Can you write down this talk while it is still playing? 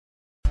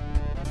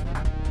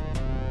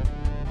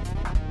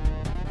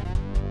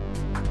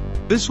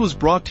This was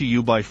brought to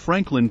you by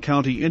Franklin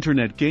County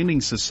Internet Gaming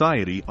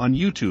Society on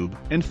YouTube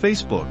and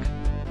Facebook.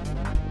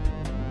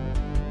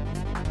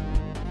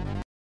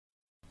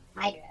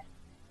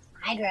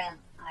 Hydra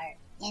are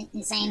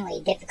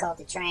insanely difficult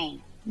to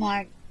train,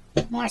 more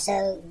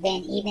so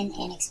than even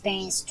an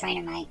experienced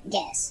trainer might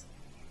guess.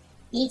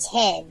 Each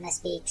head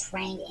must be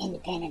trained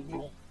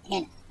independently,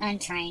 and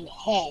untrained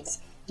heads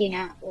do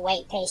not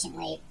wait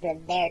patiently for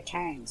their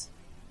turns.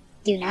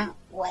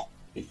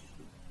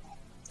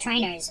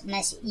 Trainers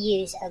must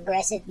use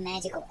aggressive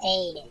magical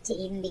aid to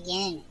even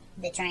begin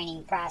the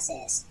training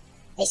process.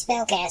 A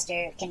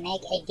spellcaster can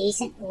make a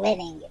decent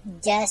living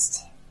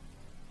just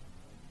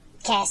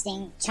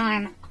casting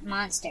Charm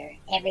Monster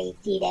every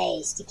few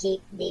days to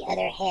keep the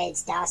other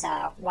heads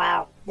docile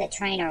while the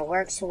trainer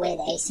works with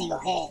a single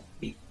head.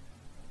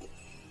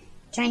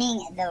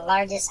 Training the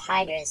largest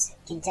hydras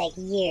can take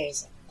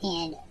years,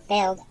 and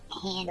failed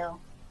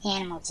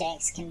animal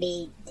checks can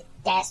be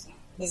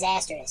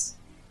disastrous.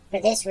 For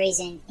this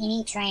reason,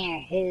 any trainer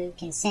who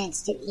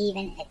consents to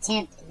even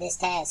attempt this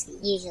task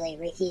usually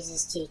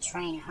refuses to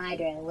train a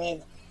hydra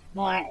with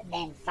more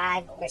than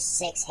 5 or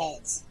 6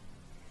 heads.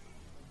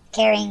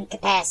 Carrying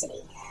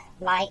capacity: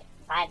 light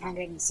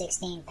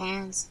 516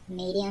 pounds,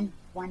 medium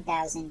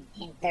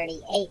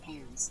 1,038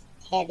 pounds,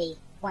 heavy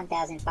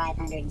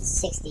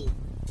 1,560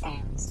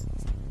 pounds.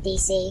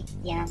 DC,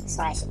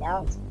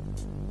 young/adult,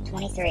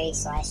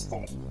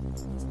 23/30.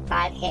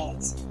 5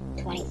 heads,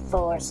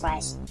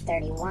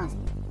 24/31.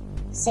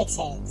 6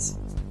 heads.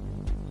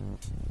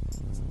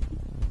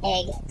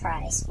 Egg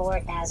price,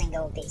 4,000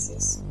 gold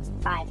pieces.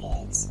 5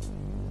 heads,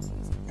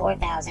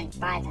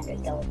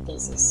 4,500 gold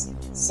pieces.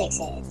 6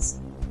 heads.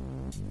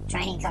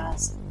 Training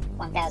cost,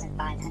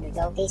 1,500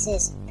 gold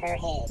pieces per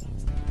head.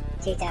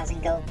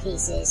 2,000 gold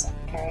pieces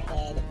per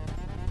head.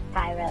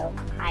 Pyro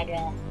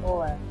Hydra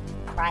or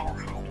Cryo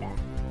Hydra.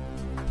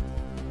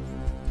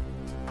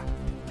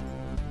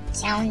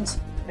 Challenge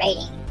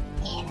rating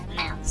and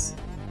mounts.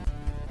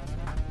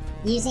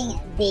 Using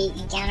the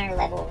encounter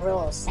level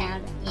rules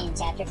found in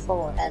Chapter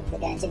 4 of the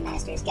Dungeon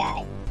Master's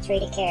Guide,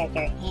 treat a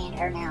character and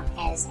her mount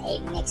as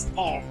a mixed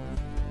pair.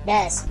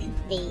 Thus,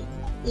 the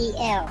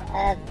EL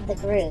of the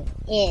group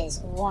is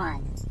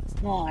 1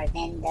 more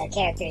than the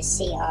character's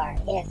CR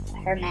if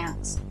her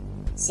mount's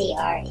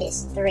CR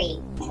is 3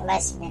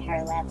 less than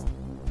her level.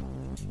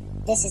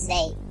 This is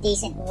a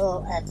decent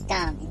rule of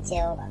thumb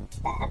until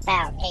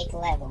about 8th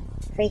level.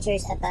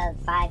 Creatures above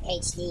 5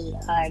 HD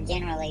are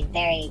generally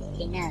varied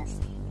enough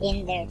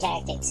in their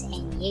tactics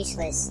and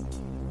useless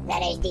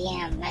that a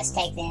DM must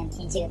take them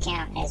into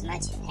account as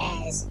much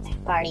as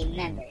party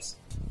members.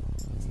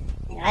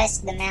 Unless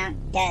the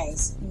mount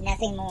does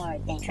nothing more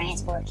than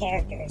transport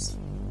characters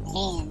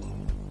and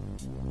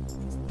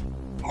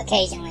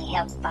occasionally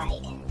help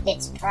fight,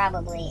 it's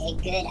probably a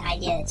good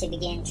idea to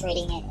begin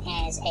treating it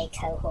as a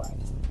cohort.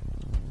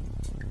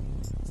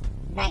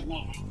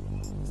 Nightmare.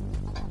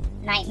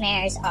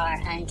 Nightmares are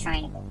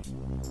untrainable.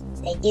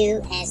 They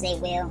do as they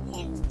will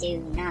and do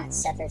not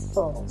suffer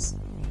fools.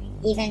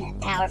 Even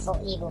powerful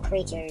evil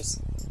creatures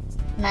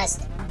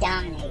must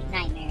dominate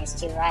nightmares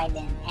to ride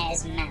them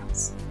as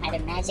mounts, either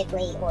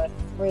magically or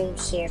through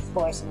sheer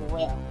force of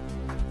will.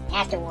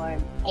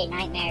 Afterward, a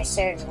nightmare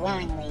serves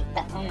willingly,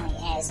 but only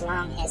as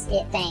long as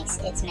it thinks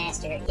its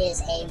master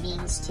is a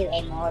means to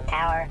more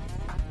power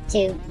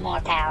and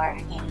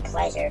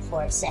pleasure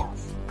for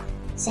itself.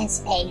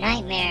 Since a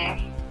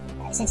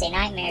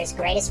nightmare's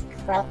greatest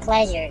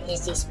pleasure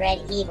is to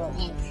spread evil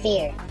and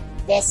fear,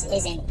 this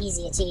is an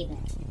easy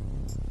achievement.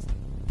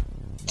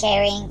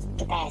 Carrying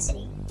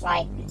capacity: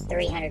 light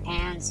 300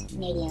 pounds,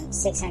 medium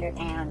 600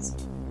 pounds,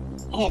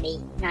 heavy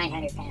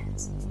 900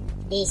 pounds.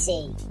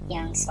 DC,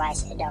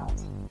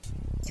 young/adult,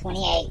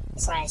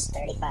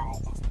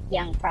 28/35.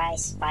 Young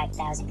price,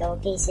 5,000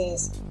 gold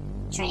pieces.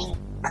 Training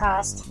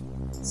cost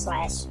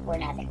 / or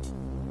nothing.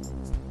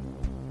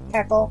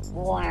 Purple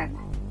worm.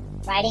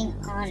 Riding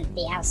on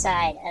the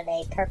outside of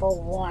a purple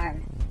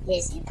worm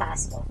is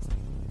impossible,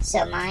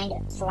 so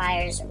mind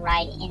flyers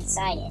ride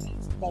inside it.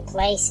 They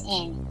place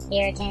an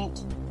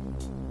irritant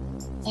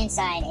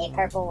inside a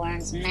purple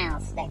worm's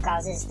mouth that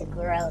causes the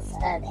growth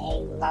of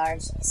a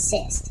large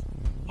cyst.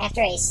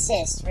 After a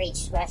cyst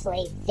reaches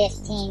roughly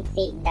 15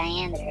 feet in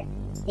diameter,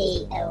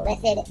 the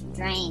illithid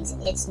drains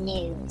its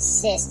new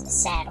cyst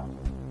saddle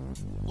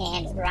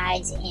and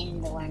rides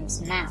in the worm's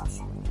mouth.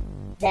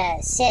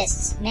 The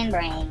cyst's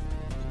membrane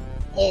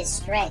is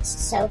stretched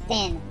so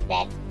thin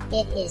that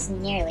it is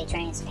nearly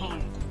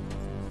transparent.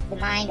 The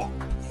Mind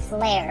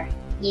Flayer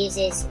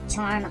uses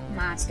Charm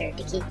Monster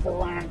to keep the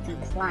worm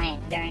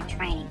compliant during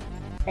training,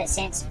 but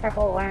since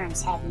purple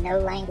worms have no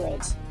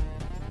language,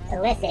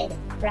 illithid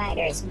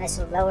riders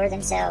must lower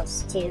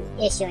themselves to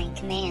issuing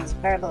commands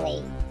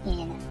verbally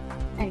in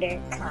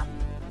Undercommon.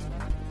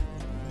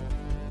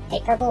 A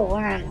purple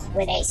worm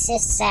with a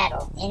cyst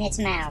saddle in its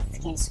mouth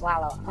can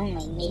swallow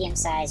only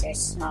medium-sized or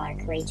smaller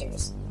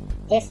creatures.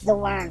 If the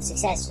worm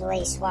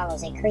successfully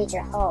swallows a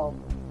creature whole,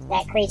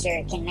 that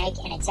creature can make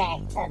an attack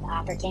of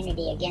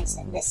opportunity against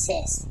the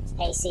cyst,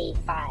 AC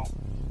 5,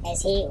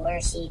 as he or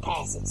she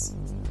passes.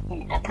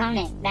 An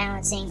opponent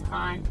balancing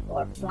on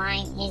or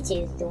flying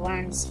into the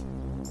worm's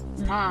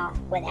maw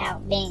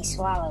without being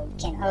swallowed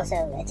can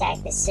also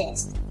attack the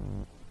cyst.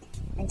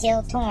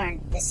 Until torn,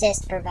 the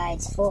cyst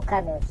provides full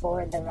cover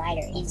for the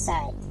rider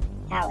inside.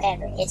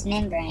 However, its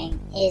membrane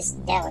is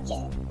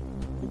delicate.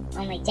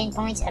 Only 10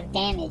 points of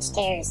damage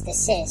tears the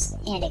cyst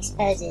and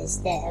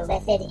exposes the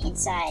elithid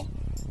inside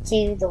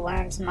to the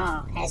worm's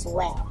maw as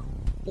well.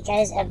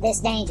 Because of this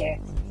danger,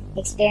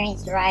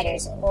 experienced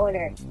riders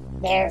order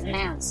their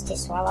mounts to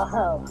swallow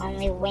whole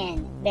only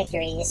when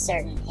victory is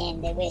certain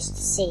and they wish to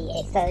see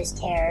a foe's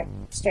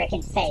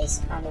terror-stricken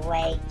face on the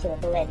way to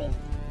oblivion.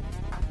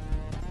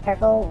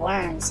 Purple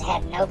worms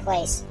have no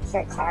place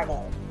for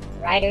cargo.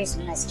 Riders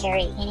must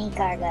carry any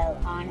cargo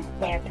on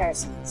their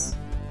persons.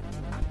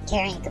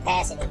 Carrying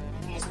capacity.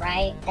 As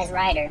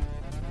rider,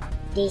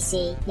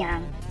 DC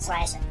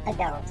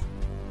young/adult,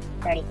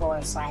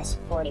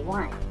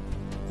 34/41.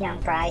 Young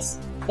price,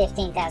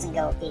 15,000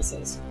 gold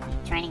pieces.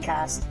 Training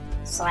cost,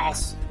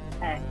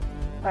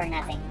 or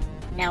nothing.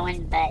 No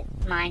one but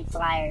Mind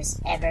Flyers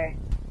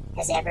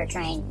has ever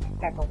trained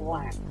Purple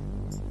Worm.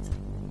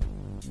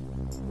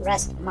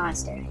 Rust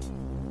Monster.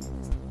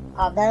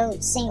 Although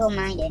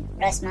single-minded,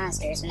 rust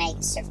monsters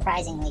make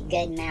surprisingly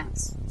good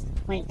mounts.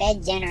 When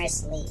fed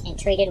generously and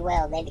treated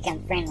well, they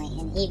become friendly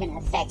and even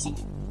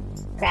affectionate,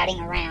 crowding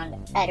around,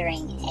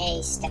 uttering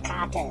a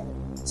staccato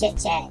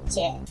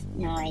chit-chat-chit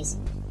noise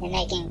and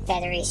making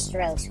feathery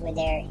strokes with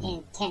their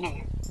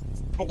antennae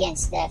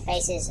against the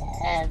faces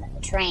of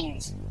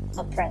trainers,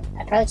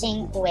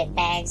 approaching with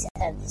bags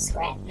of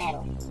scrap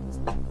metal.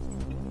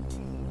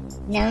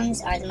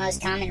 Gnomes are the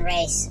most common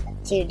race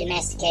to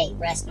domesticate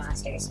rust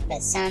monsters,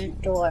 but some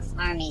dwarf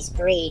armies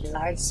breed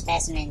large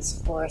specimens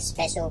for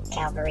special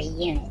cavalry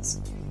units.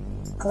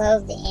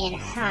 Clothed in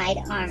hide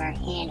armor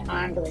and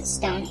armed with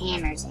stone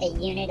hammers, a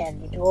unit of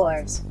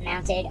dwarves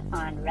mounted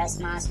on rust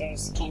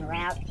monsters can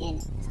rout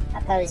an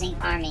opposing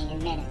army in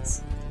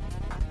minutes.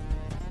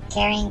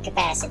 Carrying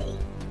capacity: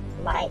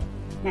 light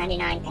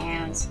 99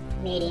 pounds,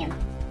 medium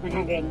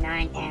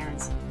 109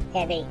 pounds,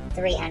 heavy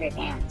 300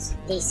 pounds.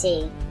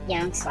 DC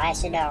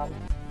young/adult,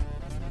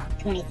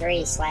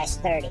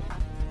 23/30.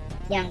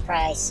 Young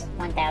price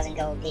 1,000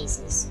 gold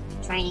pieces.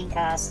 Training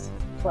cost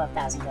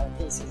 12,000 gold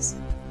pieces.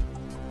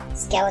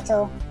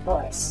 Skeletal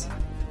horse.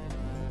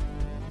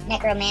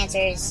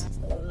 Necromancers,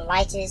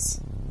 liches,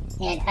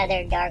 and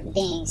other dark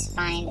beings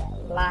find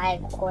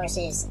live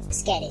horses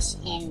skittish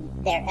and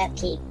their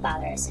upkeep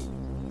bothersome.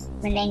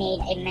 When they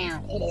need a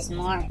mount, it is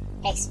more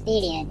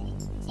expedient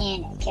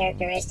and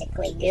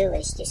characteristically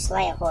ghoulish to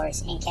slay a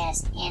horse and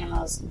cast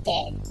animate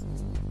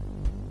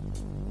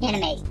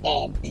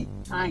dead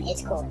on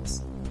its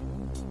corpse.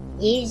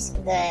 Use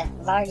the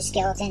large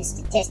skeleton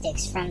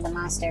statistics from the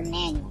monster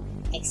manual,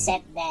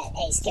 except that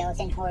a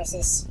skeleton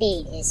horse's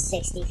speed is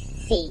 60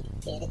 feet.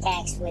 It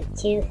attacks with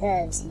 2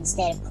 hooves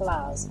instead of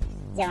claws,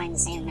 dealing the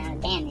same amount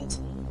of damage,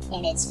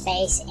 and its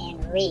face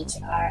and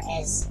reach are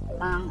as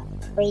long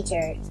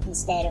creature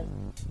instead of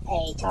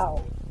a tall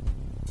one,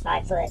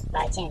 5 foot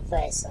by 10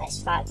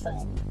 foot/5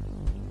 foot.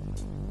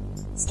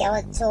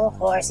 Skeletal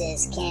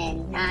horses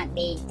cannot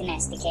be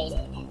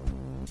domesticated.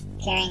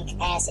 Carrying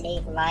capacity: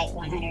 light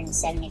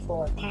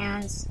 174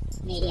 pounds,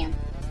 medium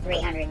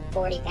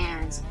 340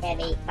 pounds,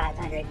 heavy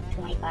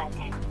 525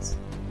 pounds.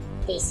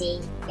 DC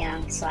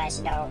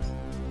young/adult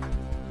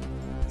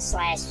 /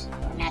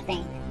 or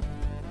nothing.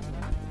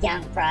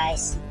 Young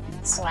price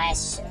 /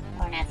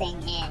 or nothing,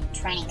 and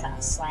training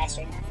cost / or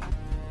nothing.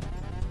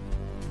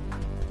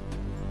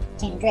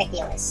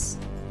 Tendriculus.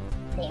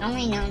 The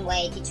only known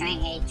way to train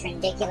a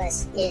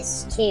Tendriculus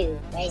is to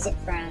raise it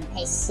from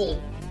a seed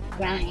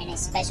grown in a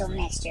special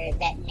mixture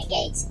that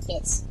negates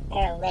its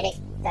paralytic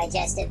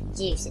digestive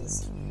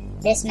juices.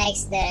 This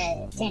makes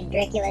the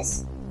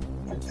Tendriculus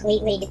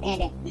completely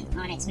dependent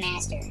on its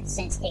master,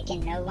 since it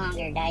can no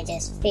longer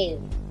digest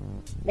food.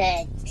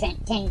 The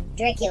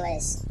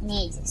Tendriculus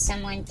needs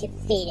someone to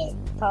feed it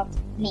pulped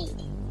meat.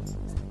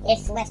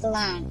 If left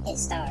alone, it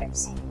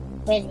starves.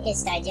 With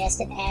its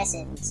digestive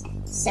acids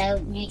so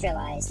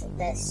neutralized,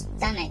 the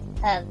stomach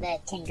of the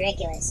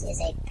Tendriculus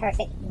is a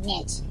perfect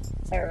niche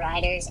for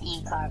riders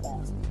and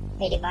cargo.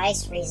 A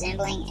device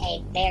resembling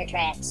a bear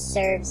trap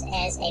serves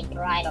as a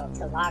bridle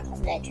to lock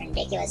the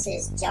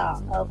Tendriculus's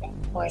jaw open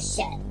or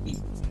shut.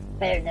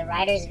 For the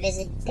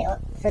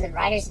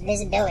rider's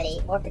visibility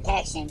or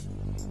protection,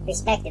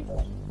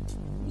 respectively,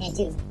 and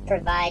to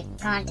provide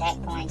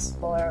contact points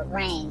for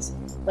reins.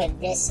 With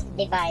this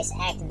device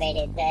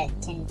activated, the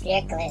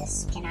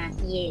Tendriculus cannot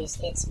use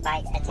its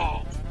bite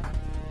attack.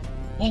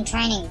 In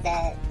training,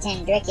 the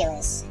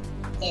Tendriculus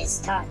is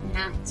taught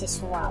not to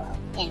swallow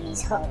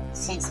enemies whole,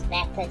 since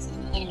that puts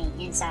an enemy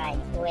inside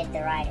with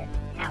the rider.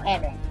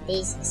 However,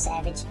 these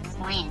savage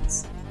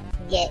plants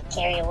get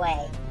carried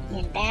away.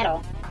 In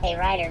battle, a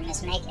rider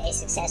must make a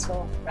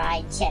successful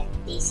ride check,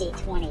 DC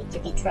 20, to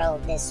control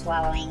this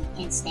swallowing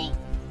instinct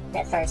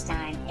the first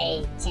time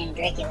a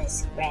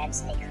Tendriculus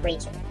grabs a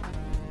creature.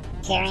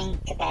 Carrying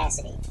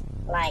capacity: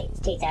 light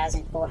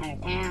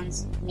 2,400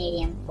 pounds,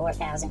 medium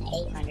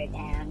 4,800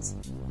 pounds,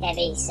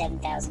 heavy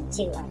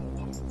 7,200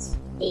 pounds.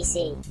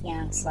 DC,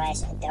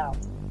 young/adult,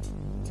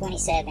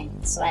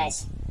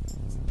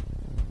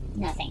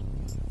 27/nothing.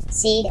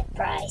 Seed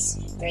price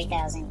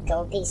 3,000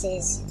 gold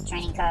pieces,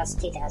 training cost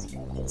 2,000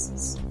 gold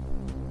pieces.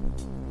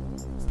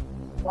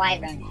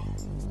 Wyvern,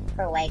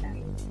 or Wyvern.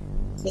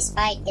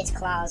 Despite its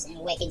claws and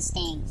wicked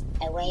sting,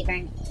 a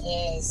Wyvern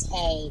is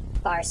a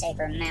far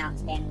safer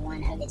mount than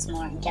one of its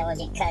more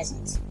intelligent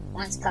cousins.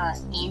 Once caught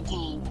and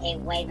tamed, a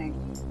Wyvern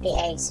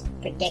behaves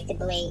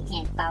predictably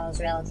and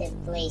follows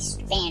relatively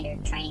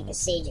standard training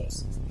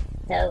procedures.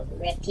 Though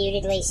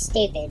reputedly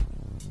stupid,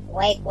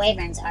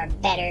 Wyverns are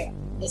better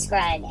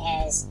described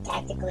as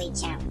tactically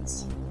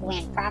challenged.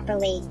 When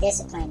properly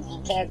disciplined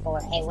and cared for,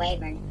 a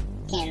Wyvern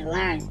can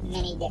learn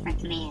many different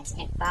commands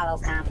and follow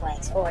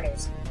complex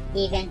orders,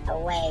 even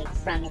away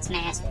from its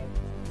master.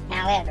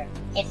 However,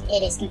 if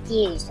it is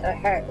confused or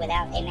hurt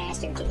without a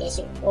master to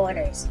issue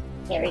orders,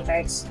 it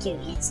reverts to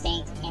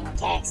instinct and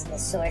attacks the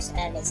source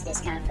of its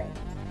discomfort.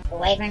 The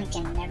Wyvern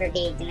can never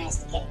be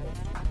domesticated.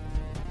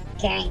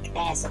 Carrying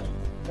capacity: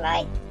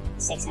 light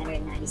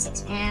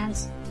 696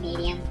 pounds,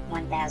 medium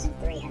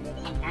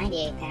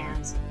 1,398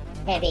 pounds,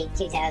 heavy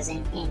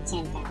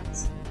 2,010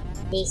 pounds.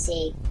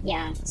 DC,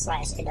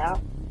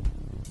 young/adult,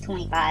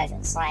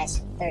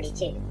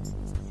 25/32.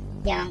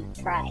 Young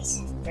price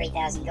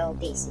 3,000 gold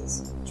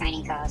pieces.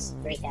 Training cost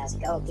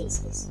 3,000 gold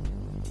pieces.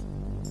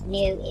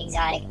 New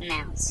exotic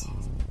mounts.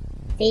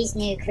 These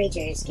new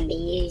creatures can be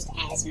used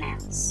as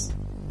mounts.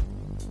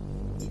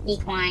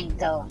 Equine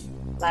Golem,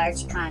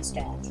 large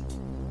construct.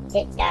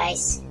 Hit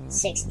dice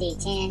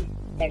 6d10,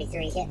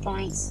 33 hit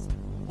points.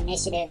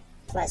 Initiative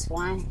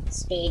 +1,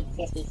 speed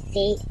 50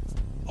 feet,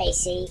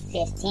 AC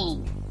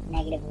 15,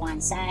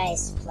 -1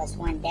 size,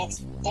 +1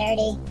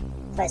 dexterity,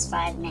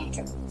 +5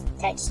 natural.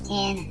 Touch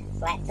 10,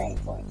 flat-footed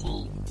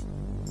 14.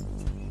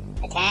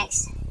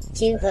 Attacks: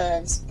 2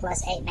 hooves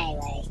 +8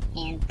 melee,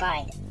 and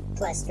bite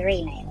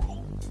 +3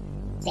 melee.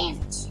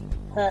 Damage: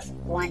 hoof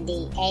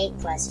 1d8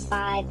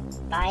 +5,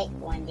 bite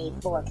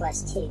 1d4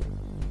 +2.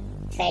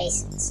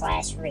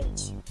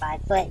 Face/reach: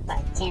 5 foot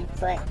by 10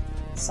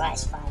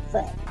 foot/5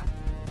 foot.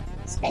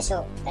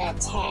 Special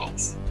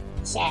attacks: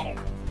 shatter.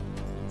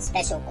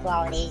 Special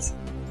qualities: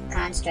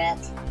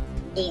 construct,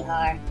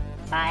 DR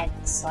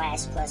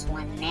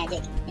 5/+1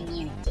 magic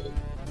immunity.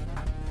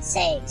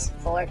 Saves: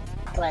 fort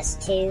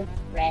 +2,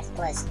 breath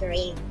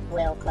 +3,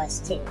 will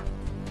 +2.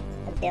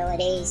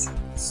 Abilities: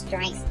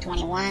 strength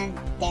 21,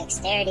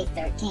 dexterity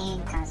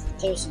 13,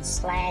 constitution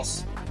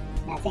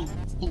 /nothing,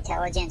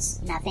 intelligence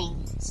nothing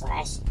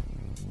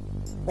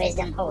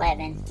 /wisdom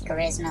 11,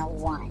 charisma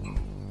 1.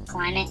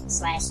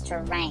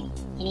 Climate/terrain: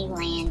 any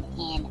land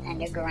and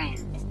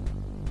underground.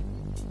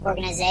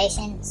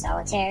 Organization: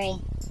 solitary.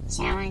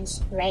 Challenge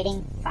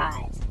rating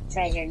 5.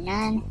 Treasure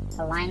none.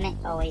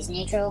 Alignment always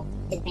neutral.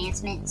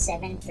 Advancement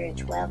 7 through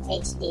 12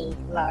 HD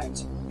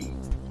large.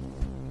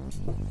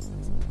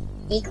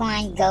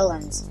 Equine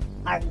Golems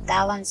are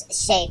golems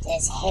shaped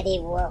as heavy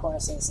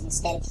warhorses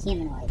instead of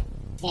humanoid.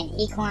 An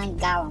equine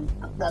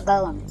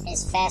golem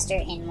is faster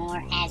and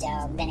more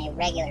agile than a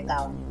regular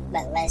golem,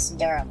 but less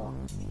durable.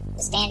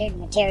 The standard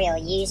material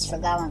used for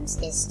golems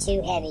is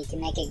too heavy to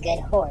make a good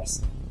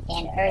horse,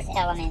 and earth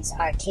elements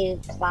are too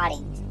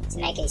plodding to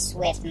make a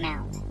swift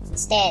mount.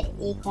 Instead,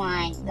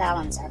 equine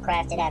golems are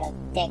crafted out of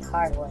thick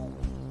hardwood,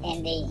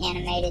 and the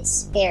animated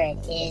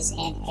spirit is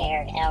an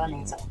air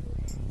elemental.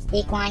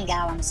 Equine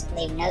golems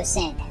leave no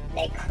scent.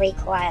 They creak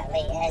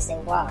quietly as they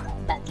walk,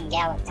 but can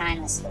gallop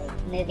timelessly,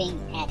 moving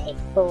at a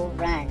full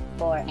run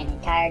for an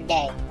entire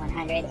day,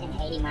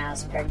 180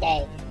 miles per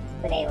day,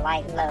 with a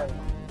light load.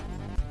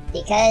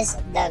 Because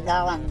the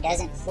golem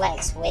doesn't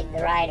flex with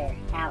the rider,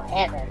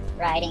 however,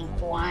 riding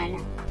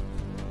one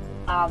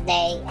all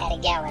day at a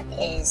gallop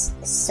is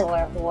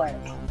sore work.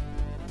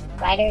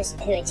 Riders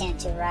who attempt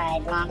to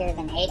ride longer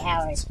than 8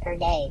 hours per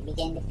day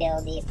begin to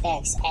feel the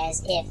effects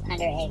as if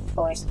under a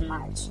forced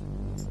march.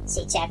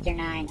 See Chapter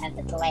 9 of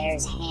the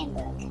Player's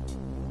Handbook.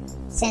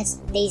 Since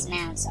these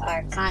mounts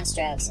are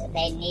constructs,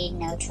 they need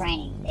no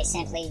training. They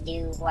simply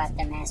do what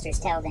their masters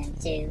tell them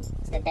to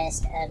the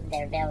best of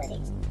their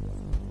ability.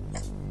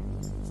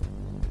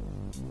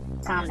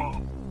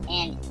 Combat.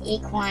 An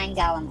equine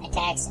golem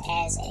attacks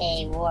as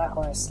a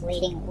warhorse,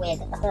 leading with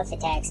hoof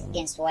attacks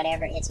against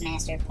whatever its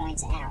master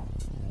points out.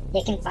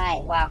 It can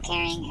fight while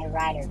carrying a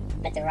rider,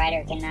 but the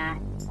rider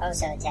cannot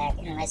also attack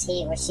unless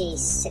he or she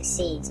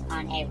succeeds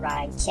on a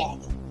ride check.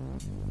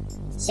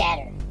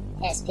 Shatter.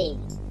 SP.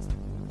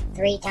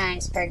 3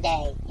 times per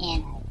day,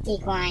 an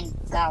equine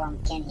golem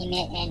can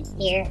emit an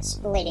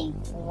ear-splitting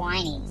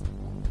whining,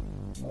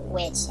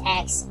 which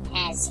acts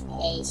as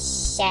a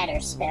shatter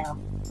spell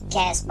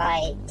cast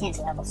by 10th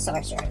level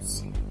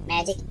sorcerers.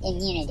 Magic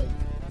immunity.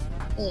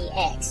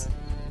 EX.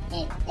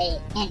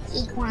 An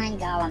equine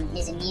golem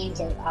is immune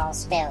to all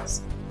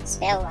spells,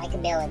 spell-like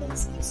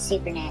abilities, and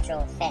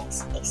supernatural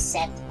effects,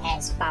 except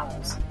as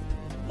follows.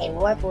 A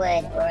warp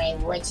wood or a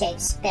wood-shaped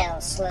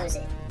spell slows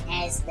it,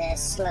 as the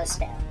slow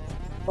spell.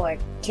 for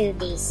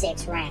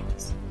 2d6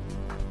 rounds.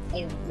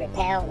 A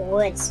repel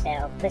wood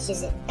spell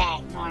pushes it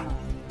back normally,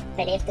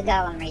 but if the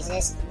golem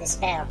resists the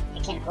spell,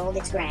 it can hold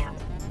its ground.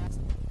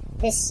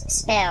 This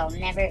spell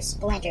never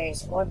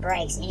splinters or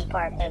breaks any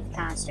part of the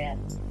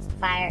construct.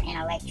 Fire and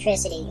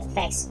electricity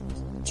effects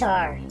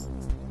char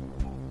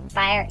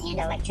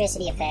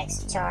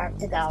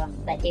the golem,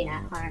 but do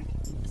not harm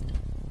it.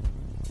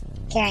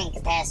 Carrying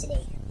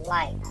capacity: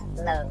 light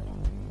load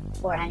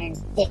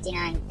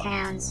 459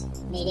 pounds,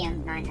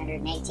 medium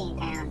 918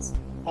 pounds,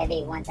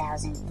 heavy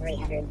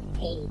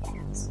 1,380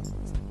 pounds.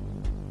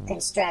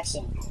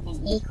 Construction: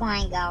 an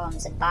equine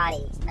golem's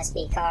body must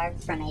be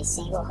carved from a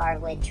single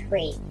hardwood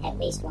tree at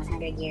least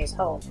 100 years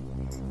old.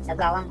 The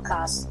golem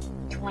costs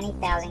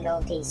 20,000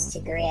 gold pieces to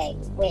create,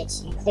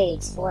 which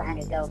includes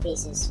 400 gold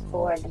pieces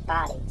for the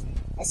body.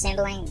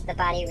 Assembling the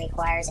body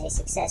requires a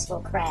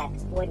successful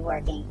craft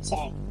woodworking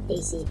check,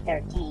 DC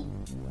 13.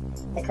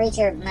 The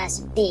creature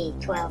must be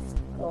 12th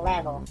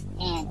level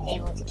and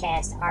able to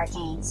cast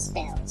arcane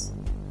spells.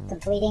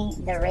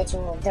 Completing the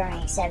ritual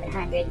during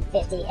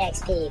 750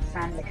 XP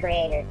from the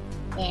creator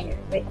and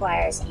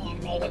requires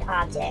animated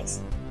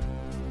objects.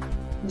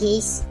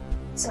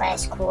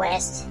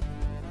 Geese/Quest,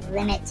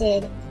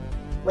 Limited,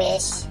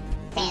 Wish,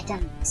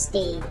 Phantom,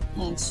 Steed,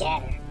 and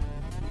Shatter.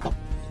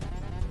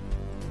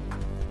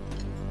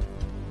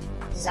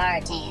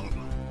 Zartan,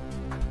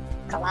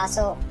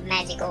 Colossal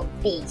Magical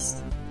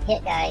Beast.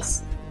 Hit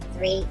dice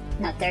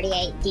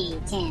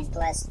 38d10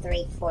 plus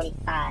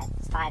 345,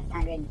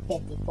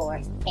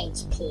 554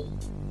 HP.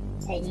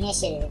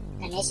 Initiative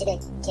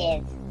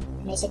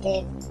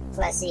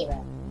plus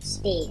 0.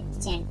 Speed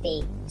 10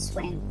 feet,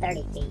 swim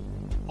 30 feet.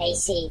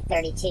 AC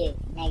 32,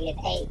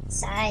 -8.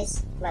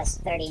 Size plus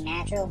 30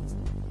 natural.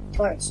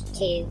 Torch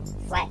 2,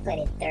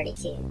 flat-footed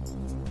 32.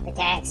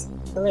 Attacks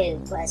blue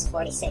plus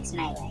 46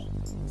 melee.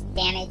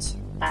 Damage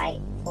by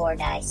 4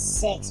 dice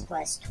 6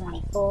 plus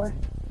 24.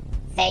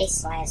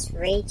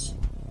 Face/reach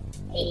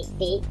 80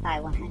 feet by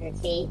 100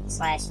 feet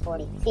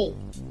 /40 feet.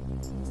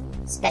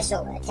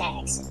 Special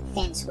attacks: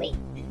 fin sweep.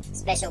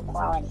 Special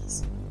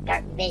qualities: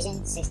 dark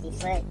vision 60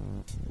 foot,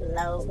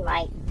 low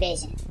light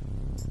vision.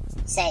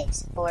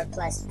 Saves 4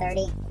 plus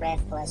 30, ref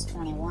plus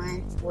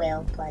 21,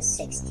 will plus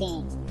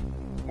 16.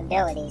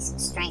 Abilities: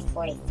 strength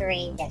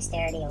 43,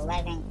 dexterity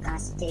 11,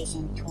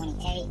 constitution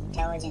 28,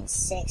 intelligence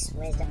 6,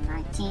 wisdom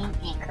 19,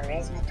 and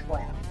charisma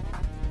 12.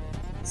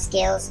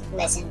 Skills: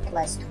 listen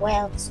plus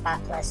 12,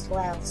 spot plus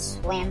 12,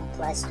 swim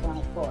plus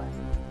 24.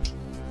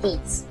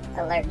 Feats: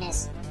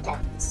 alertness,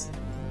 toughness.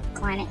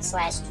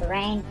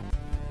 Climate/terrain: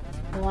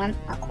 warm,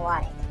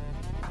 aquatic.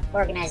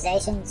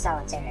 Organization: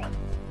 solitary.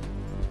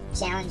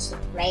 Challenge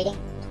rating: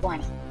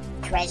 20.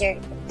 Treasure: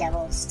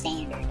 double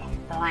standard.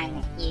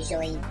 Alignment: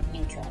 usually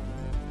neutral.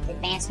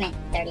 Advancement: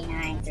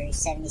 39 through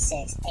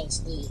 76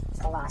 HD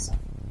colossal.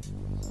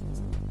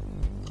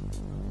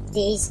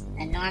 These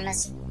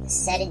enormous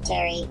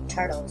sedentary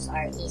turtles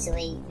are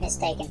easily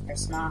mistaken for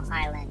small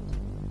islands.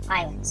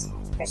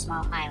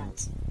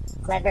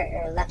 Clever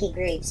or lucky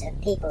groups of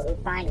people who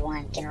find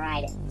one can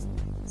ride it.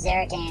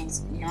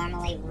 Zeratans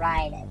normally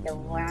ride the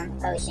warm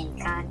ocean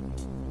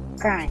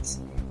currents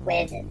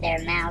with their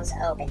mouths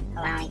open,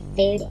 allowing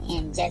food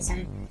and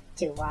jetsam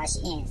to wash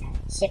in.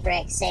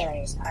 Shipwrecked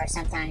sailors are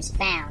sometimes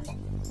found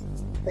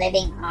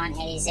living on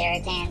a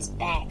Zeratan's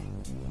back.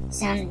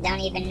 Some don't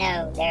even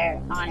know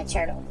they're on a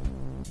turtle.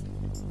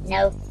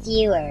 No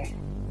fewer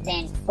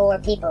than 4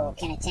 people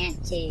can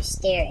attempt to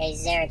steer a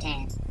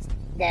Zeratan.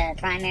 The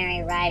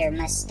primary rider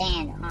must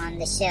stand on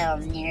the shell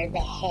near the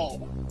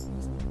head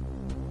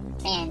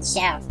and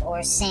shout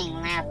or sing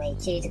loudly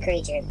to the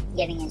creature,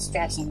 giving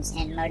instructions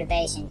and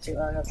motivation to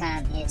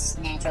overcome its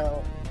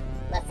natural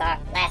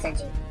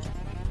lethargy.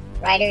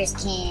 Riders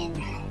can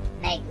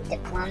make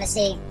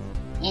diplomacy,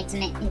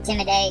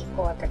 intimidate,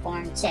 or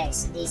perform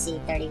checks DC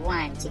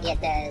 31 to get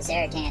the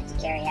Zeratan to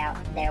carry out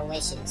their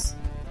wishes.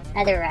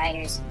 Other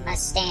riders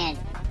must stand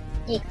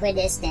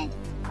equidistant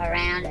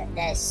around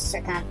the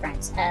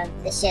circumference of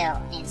the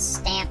shell and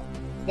stamp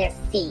their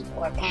feet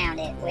or pound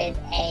it with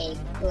a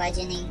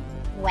bludgeoning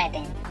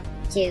weapon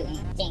to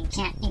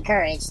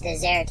encourage the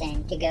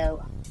Zeratan to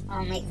go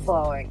only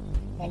forward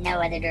in no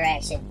other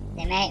direction.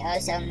 They may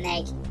also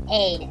make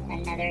aid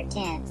another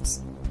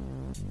attempts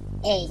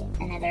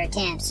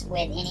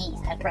with any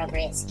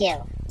appropriate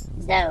skill,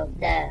 though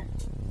the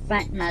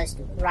frontmost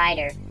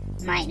rider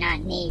might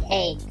not need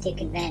aid to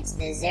convince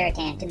the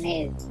Zeratan to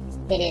move.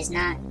 It is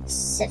not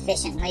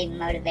sufficiently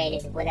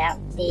motivated without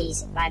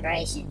these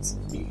vibrations.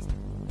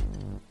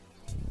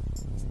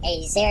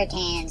 A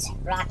Zeratan's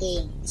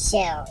rocky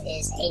shell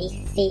is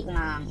 80 feet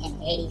long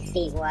and 80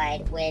 feet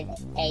wide, with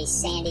a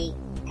sandy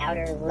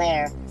outer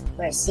layer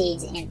where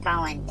seeds and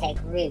pollen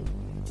take root,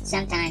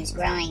 sometimes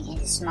growing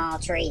into small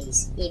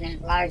trees.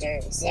 Even larger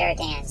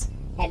Zeratans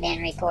have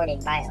been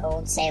reported by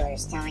old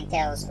sailors telling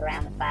tales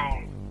around the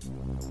fire.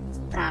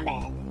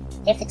 Combat.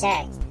 If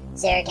attacked,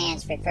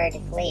 Zeratans prefer to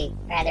flee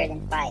rather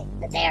than fight,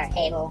 but they are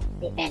able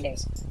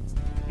defenders.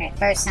 At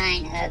first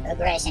sign of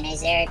aggression, a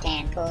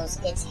Zeratan pulls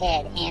its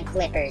head and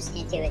flippers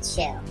into its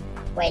shell.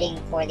 waiting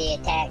for the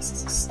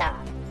attacks to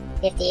stop.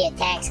 If the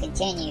attacks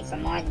continue for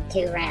more than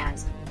 2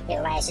 rounds,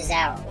 it lashes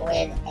out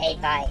with a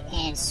bite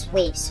and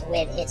sweeps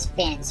with its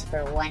fins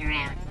for 1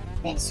 round,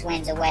 then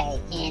swims away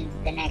in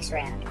the next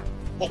round.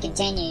 It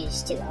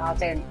continues to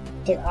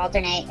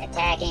alternate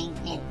attacking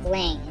and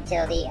fleeing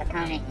until the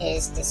opponent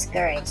is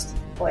discouraged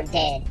or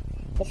dead.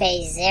 If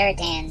a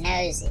Zaratan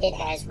knows it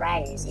has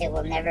riders, it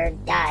will never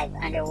dive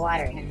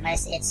underwater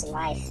unless its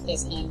life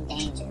is in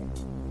danger.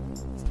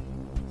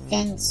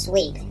 Fin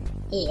Sweep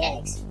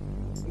EX.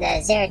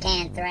 The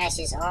Zaratan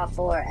thrashes all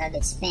 4 of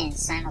its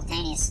fins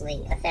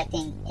simultaneously,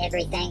 affecting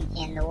everything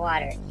in the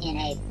water in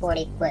a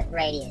 40-foot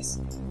radius.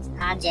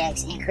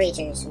 Objects and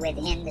creatures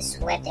within the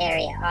swept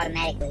area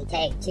automatically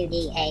take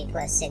 2d8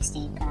 plus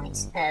 16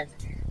 points of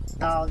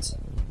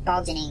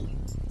bludgeoning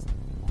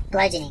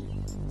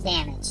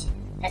damage.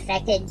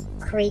 Affected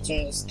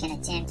creatures can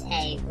attempt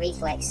a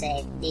reflex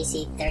save,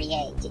 DC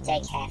 38, to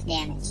take half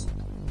damage.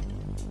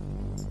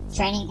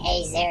 Training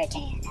a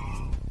Zaratan.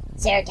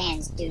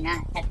 Zaratans do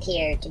not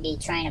appear to be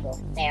trainable.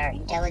 They are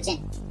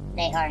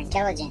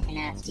intelligent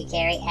enough to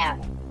carry out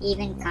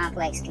even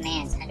complex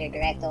commands under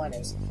direct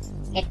orders,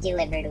 if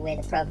delivered with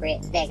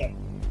appropriate vigor,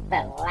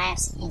 but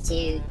lapse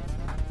into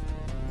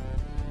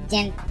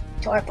dim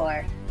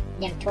torpor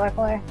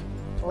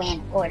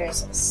when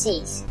orders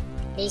cease.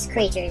 These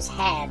creatures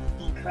have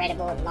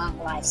incredible long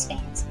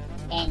lifespans,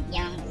 and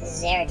young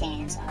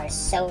Zaratans are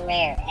so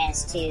rare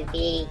as to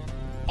be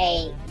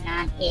a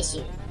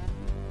non-issue.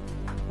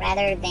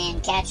 Rather than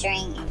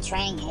capturing and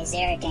training a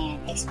Zaratan,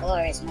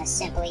 explorers must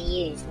simply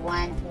use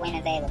one when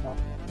available.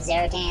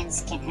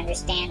 Zaratans can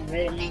understand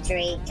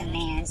rudimentary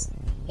commands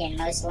in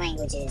most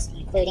languages,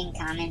 including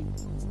Common,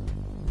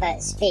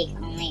 but speak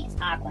only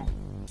Aquan.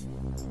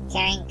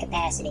 Carrying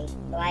capacity: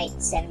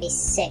 light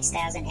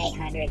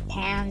 76,800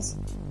 pounds,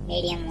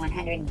 medium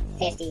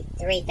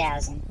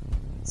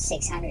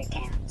 153,600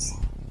 pounds,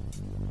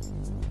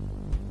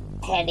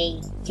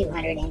 heavy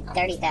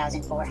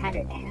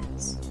 230,400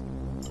 pounds.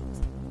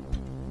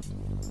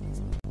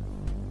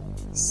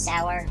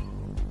 Sour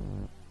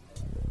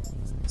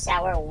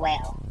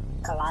Well,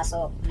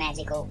 Colossal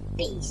Magical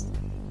Beast.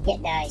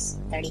 Hit dice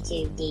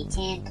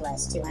 32d10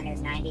 plus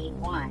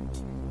 291,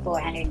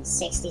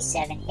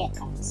 467 hit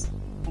points.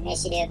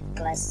 Initiative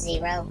plus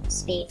 0,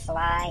 speed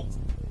fly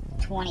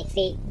 20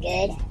 feet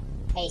good,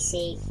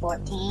 AC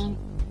 14,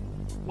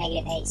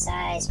 negative 8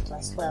 size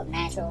plus 12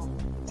 natural,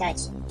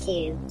 touch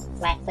 2,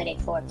 flat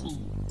footed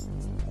 14.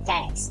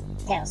 Attacks,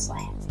 tail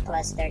slap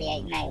plus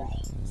 38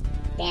 melee.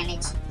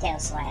 Damage, tail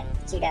slap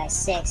 2 dice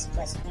 6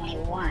 plus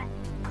 21.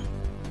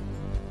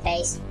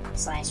 Face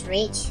 /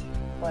 reach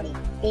 40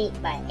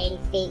 feet by 80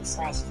 feet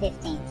 /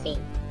 15 feet.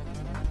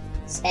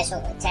 Special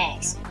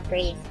attacks,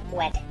 breathe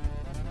weapon.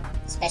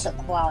 Special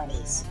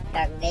qualities,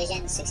 dark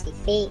vision 60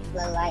 feet,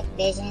 low light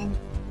vision.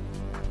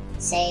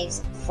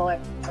 Saves, fort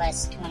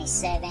plus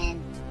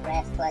 27,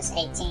 breath plus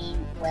 18,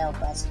 will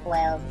plus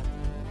 12.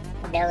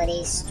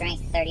 Abilities,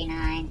 strength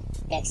 39,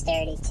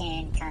 dexterity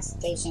 10,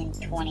 constitution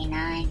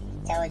 29,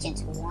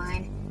 intelligence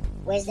 1,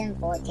 wisdom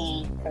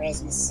 14,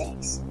 charisma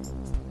 6.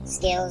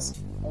 Skills,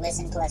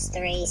 listen plus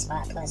 3,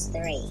 spot plus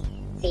 3.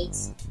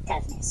 Feats,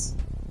 toughness.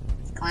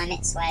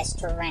 Climate /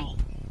 terrain,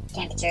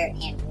 temperature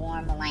in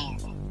warm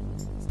land.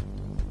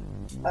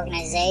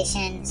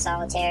 Organization,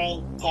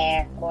 solitary,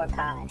 pair, or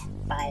pod,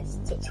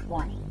 5 to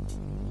 20.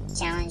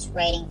 Challenge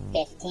rating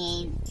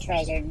 15,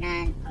 treasure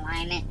none,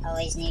 alignment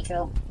always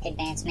neutral,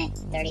 advancement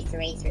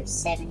 33 through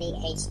 70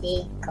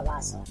 HD,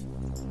 colossal.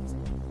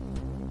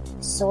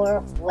 Soar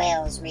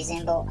whales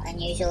resemble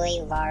unusually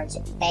large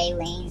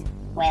baleen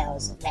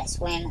whales that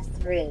swim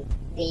through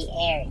the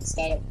air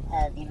instead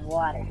of in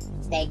water.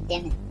 They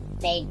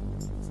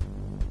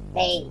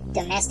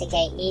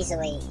domesticate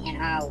easily and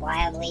are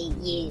widely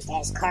used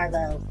as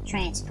cargo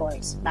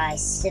transports by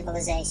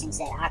civilizations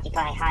that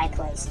occupy high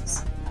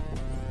places.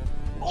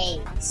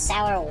 A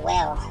sour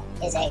whale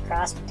is a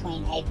cross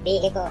between a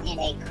vehicle and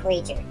a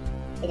creature.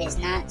 It is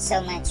not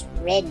so much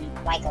ridden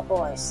like a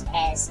horse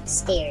as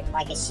steered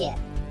like a ship.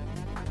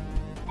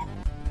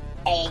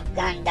 A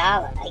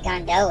gondola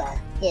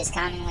is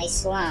commonly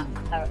slung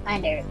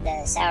under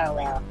the sour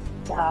whale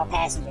to haul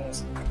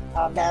passengers,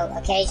 although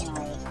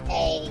occasionally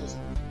a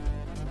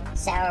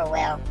sour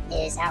whale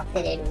is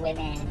outfitted with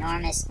an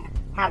enormous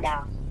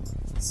howdah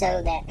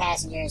so that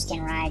passengers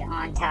can ride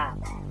on top.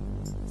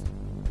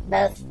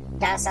 Both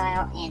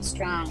docile and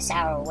strong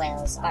sour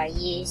whales are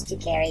used to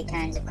carry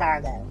tons of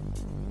cargo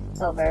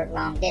over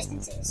long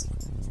distances.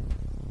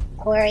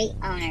 Quarry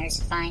owners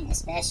find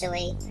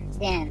especially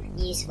them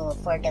useful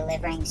for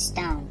delivering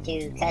stone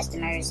to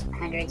customers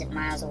hundreds of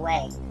miles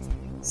away.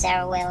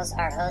 Sour whales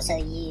are also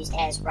used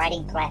as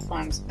riding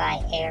platforms by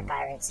air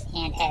pirates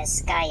and as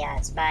sky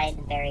yachts by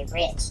the very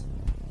rich.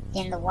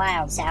 In the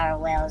wild, sour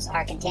whales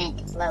are content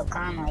to float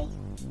calmly.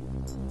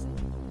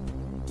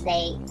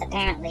 They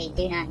apparently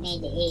do not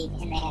need to eat,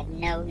 and they have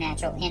no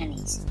natural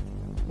enemies.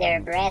 Their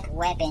breath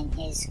weapon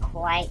is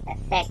quite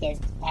effective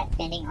at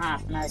fending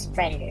off most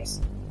predators.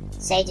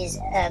 Sages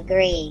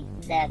agree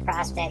the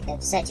prospect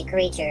of such a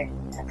creature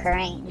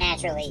occurring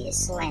naturally is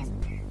slim,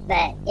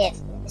 but if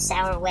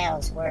sour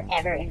whales were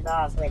ever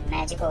involved with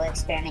magical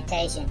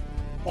experimentation,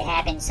 it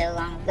happened so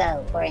long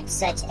ago or in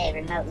such a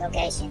remote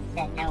location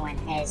that no one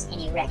has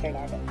any record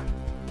of it.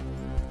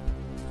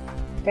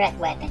 Breath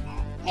weapon,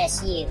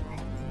 SU.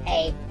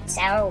 A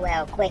sour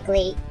whale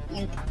quickly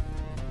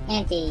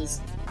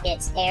empties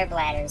its air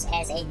bladders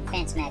as a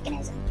defense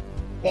mechanism.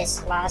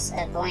 This loss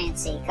of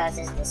buoyancy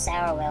causes the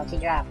sour whale to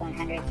drop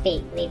 100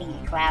 feet, leaving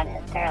a cloud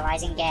of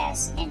paralyzing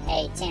gas in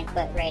a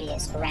 10-foot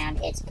radius around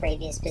its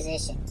previous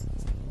position.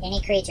 Any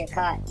creature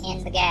caught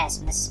in the gas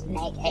must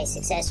make a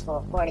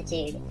successful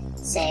fortitude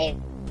save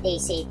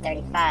DC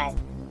 35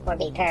 or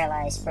be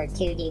paralyzed for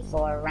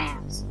 2d4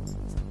 rounds.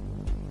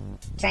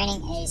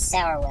 Training a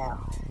sour whale.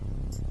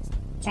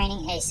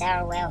 Training a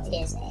sour whale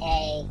is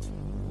a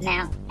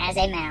mount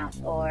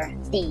or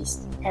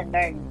beast of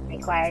burden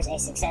requires a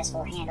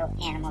successful handle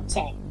animal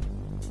check.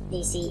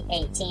 DC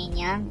 18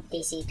 young,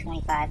 DC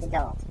 25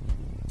 adult.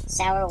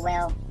 Sour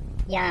whale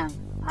young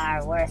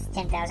are worth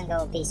 10,000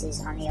 gold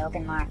pieces on the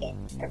open market.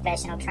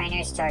 Professional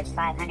trainers charge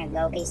 500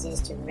 gold pieces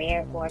to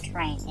rear or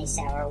train a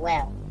sour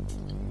whale.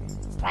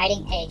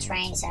 Riding a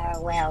trained sour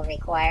whale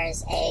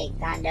requires a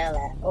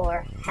gondola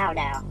or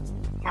howdah.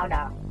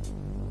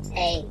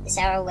 A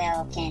sour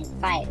whale can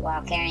fight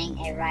while carrying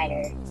a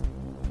rider.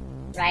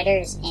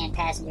 Riders and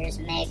passengers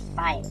may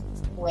fight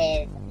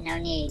with no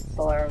need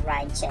for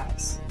ride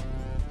checks.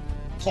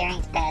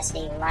 Carrying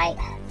capacity: light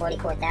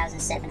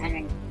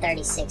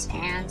 44,736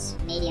 pounds,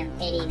 medium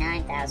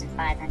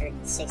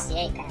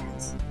 89,568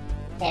 pounds,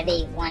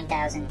 heavy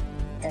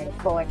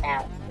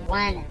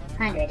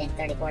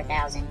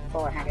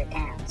 134,400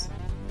 pounds.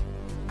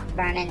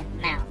 Vermin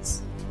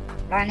mounts.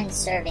 Vermin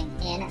serving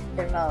in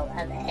the role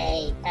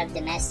of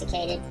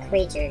domesticated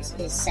creatures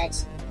is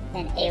such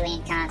an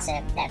alien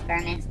concept that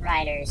vermin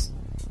riders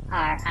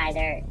are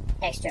either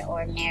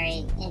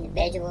extraordinary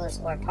individuals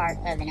or part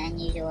of an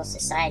unusual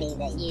society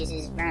that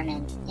uses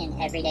vermin in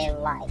everyday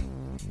life.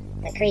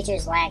 The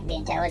creatures lack the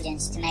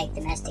intelligence to make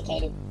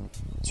domestication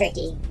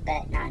tricky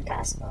but not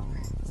impossible.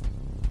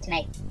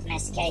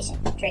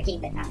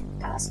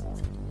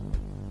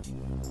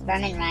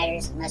 Vermin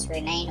riders must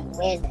remain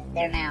with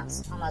their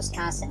mounts almost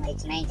constantly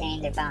to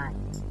maintain their bond.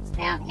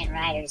 Mount and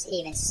riders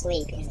even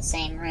sleep in the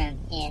same room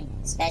in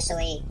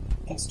specially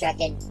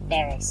constructed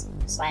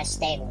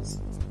barracks/stables.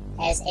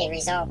 As a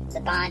result,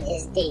 the bond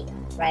is deep.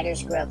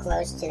 Riders grow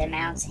close to their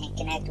mounts and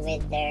connect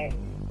with their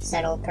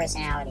subtle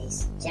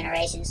personalities.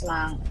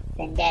 Generations-long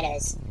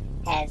vendettas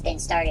have been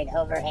started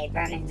over a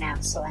vermin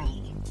mount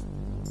slaying.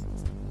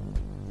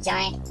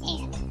 Giant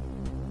ant.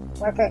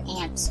 Worker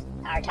ants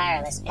are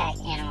tireless pack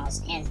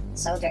animals, and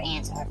soldier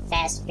ants are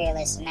fast,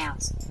 fearless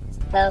mounts.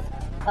 Both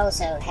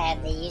also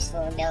have the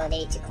useful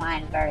ability to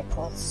climb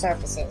vertical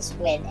surfaces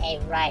with a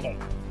rider.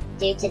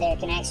 Due to their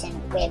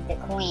connection with the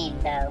queen,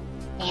 though,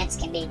 ants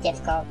can be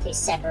difficult to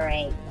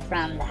separate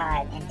from the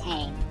hive and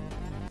tame.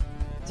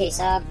 To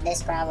solve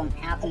this problem,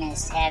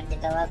 alchemists have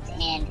developed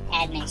an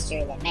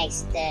admixture that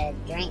makes the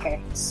drinker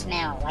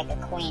smell like a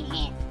queen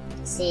ant.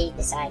 See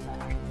the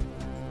sidebar.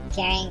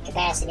 Carrying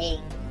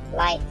capacity: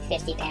 light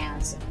 50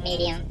 pounds,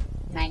 medium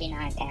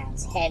 99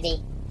 pounds,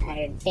 heavy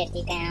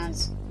 150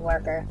 pounds,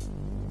 worker,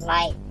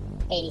 light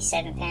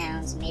 87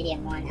 pounds,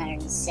 medium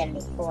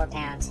 174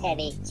 pounds,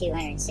 heavy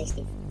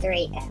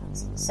 263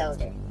 pounds,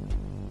 soldier.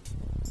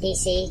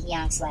 DC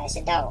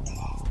young/adult.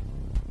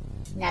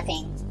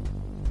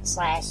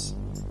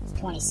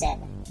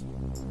 Nothing/27.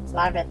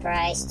 Larva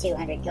price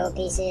 200 gold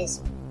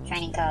pieces.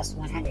 Training cost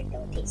 100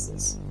 gold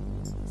pieces.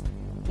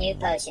 New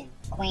potion.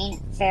 Queen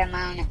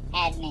Pheromone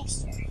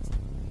Admixture.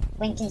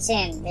 When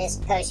consumed, this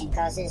potion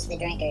causes the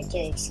drinker to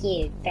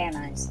exude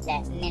pheromones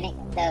that mimic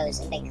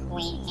those of a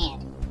queen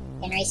ant.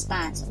 In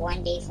response,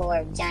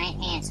 1d4 giant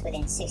ants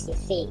within 60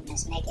 feet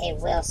must make a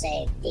will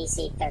save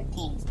DC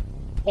 13.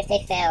 If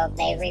they fail,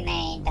 they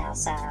remain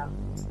docile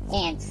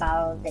and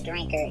follow the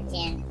drinker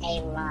in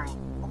a line,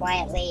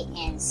 quietly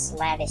and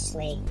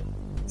slavishly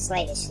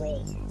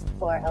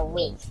for a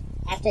week.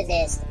 After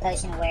this, the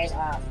potion wears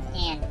off,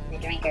 and the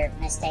drinker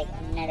must take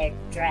another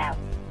draught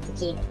to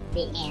keep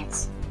the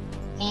ants.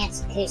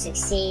 Ants who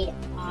succeed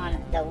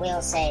on the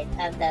will save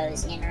of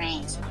those in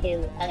range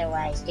who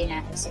otherwise do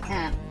not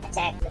succumb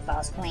attack the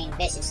false queen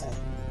viciously.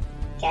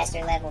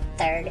 Caster level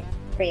 3rd.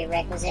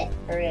 Prerequisite: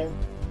 brew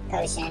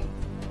potion.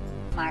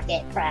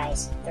 Market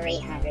price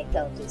 300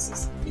 gold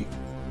pieces.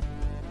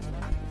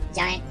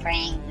 Giant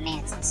praying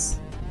mantis.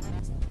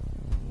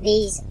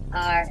 These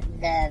are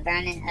the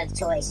vermin of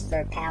choice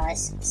for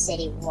palace,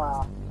 city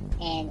wall,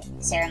 and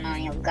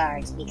ceremonial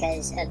guards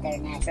because of their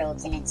natural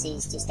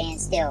tendencies to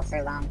stand still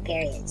for long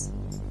periods.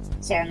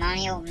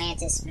 Ceremonial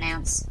mantis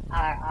mounts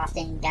are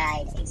often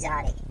dyed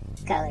exotic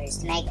colors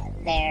to make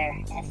their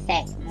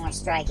effect more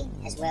striking,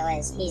 as well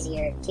as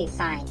easier to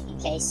find in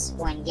case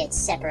one gets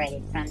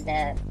separated from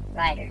the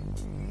rider.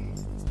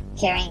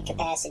 Carrying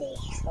capacity: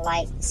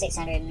 light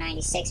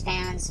 696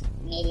 pounds,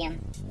 medium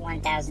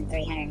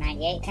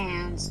 1,398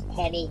 pounds,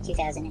 heavy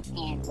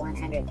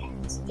 2,100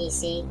 pounds.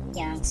 DC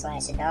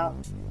young/adult.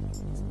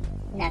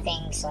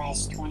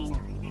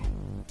 nothing/29.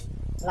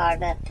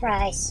 Larva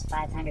price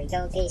 500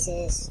 gold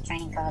pieces.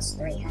 Training cost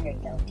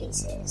 300 gold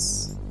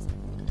pieces.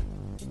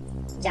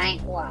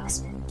 Giant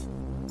wasp.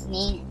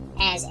 Mean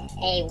as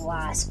a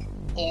wasp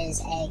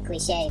is a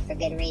cliche for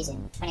good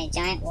reason. When a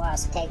giant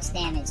wasp takes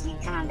damage in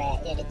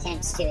combat, it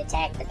attempts to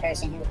attack the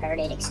person who hurt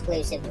it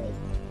exclusively.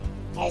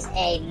 As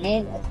a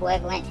move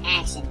equivalent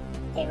action,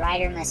 a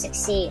rider must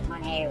succeed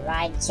on a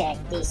ride check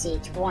DC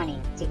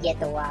 20 to get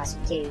the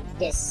wasp to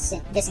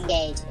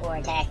disengage or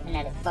attack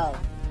another foe.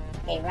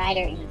 A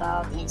rider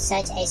involved in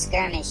such a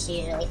skirmish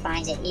usually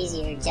finds it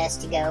easier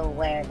just to go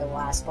where the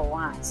wasp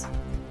wants.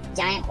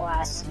 Giant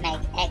wasps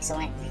make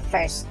excellent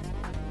fast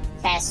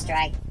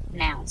strike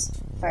mounts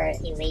for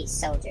elite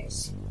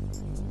soldiers.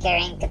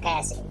 Carrying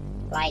capacity: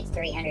 light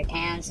 300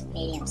 pounds,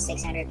 medium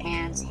 600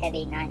 pounds,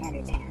 heavy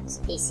 900 pounds.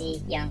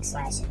 DC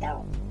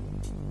young/adult.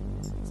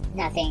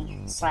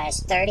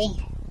 Nothing/30.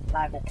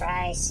 Larva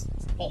price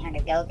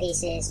 800 gold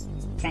pieces.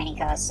 Training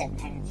cost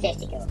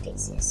 750 gold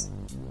pieces.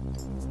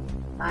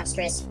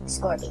 Monstrous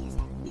scorpion.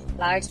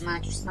 Large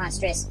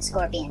monstrous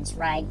scorpions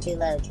ride too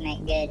low to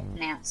make good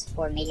mounts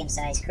for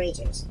medium-sized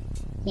creatures.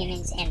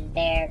 Humans and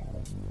bear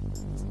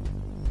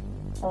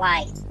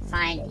alike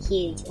find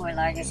huge or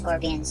larger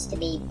scorpions to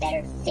be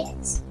better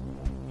fits.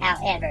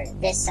 However,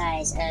 this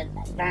size of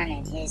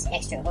vermin is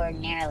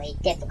extraordinarily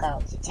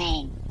difficult to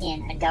tame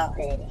in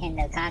adulthood, and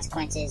the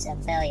consequences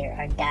of failure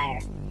are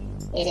dire.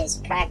 It is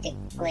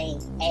practically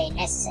a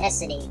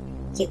necessity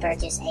to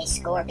purchase a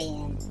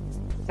scorpion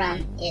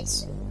from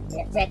its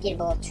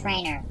reputable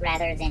trainer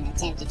rather than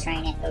attempt to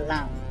train it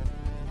alone.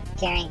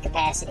 Carrying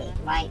capacity: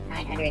 light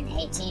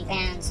 918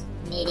 pounds,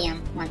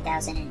 medium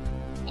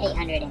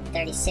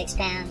 1,836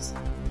 pounds,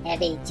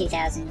 heavy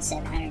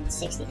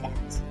 2,760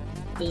 pounds.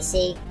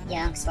 DC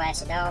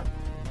young/adult.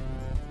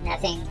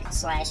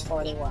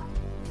 Nothing/41.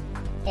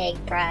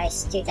 Egg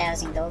price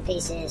 2,000 gold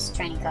pieces.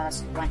 Training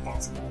cost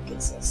 1,000 gold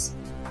pieces.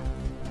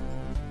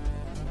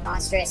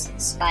 Monstrous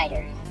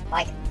spider.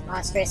 Like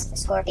monstrous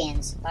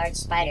scorpions, large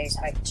spiders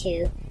are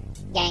too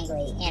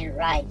gangly and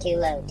ride too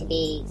low to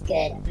be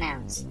good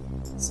mounts.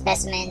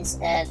 Specimens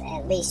of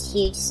at least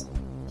huge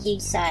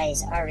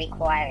size are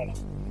required.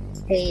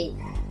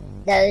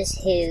 Those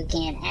who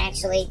can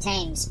actually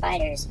tame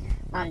spiders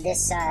on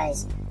this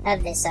size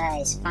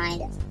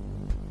find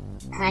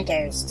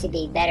hunters to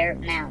be better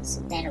mounts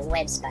than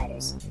web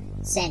spiders,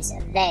 since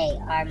they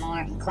are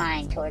more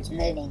inclined towards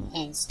moving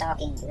and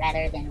stalking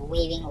rather than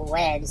weaving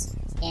webs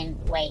and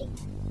waiting.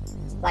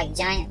 Like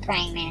giant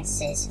praying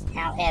mantises,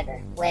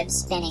 however,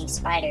 web-spinning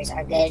spiders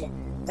are good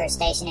for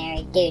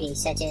stationary duty,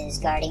 such as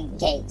guarding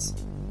gates.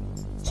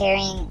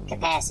 Carrying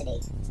capacity: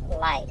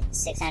 light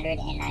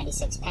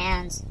 696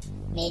 pounds,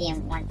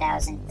 medium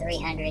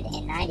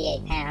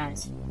 1,398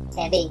 pounds,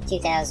 heavy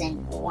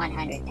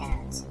 2,100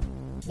 pounds.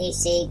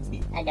 DC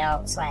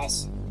young/adult.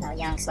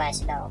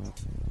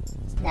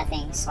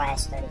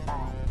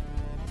 Nothing/35.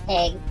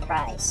 Egg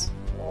price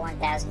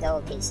 1,000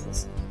 gold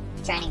pieces.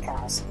 Training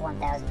cost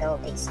 1,000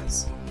 gold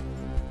pieces.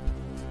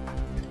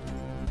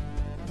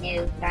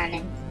 New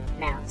vermin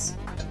mounts.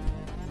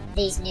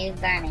 These new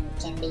vermin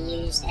can be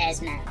used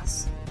as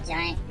mounts.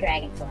 Giant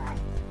dragonfly.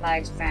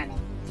 Large vermin.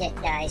 Hit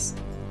dice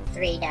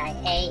 3 die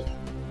 8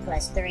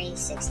 plus 3,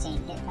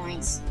 16 hit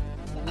points.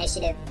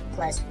 Initiative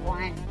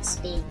 +1,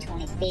 speed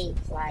 20 feet,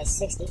 fly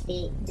 60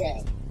 feet,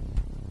 good.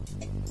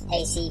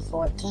 AC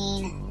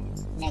 14,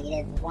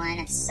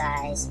 -1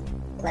 size,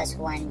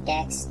 +1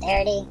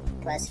 dexterity,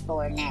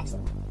 +4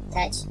 natural.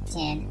 Touch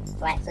 10,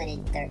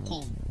 flat-footed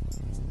 13.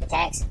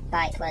 Attacks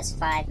bite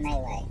 +5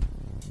 melee.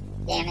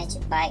 Damage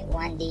bite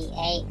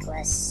 1d8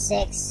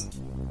 +6.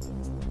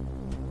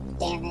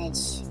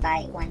 Damage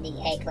bite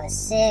 1d8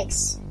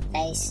 +6.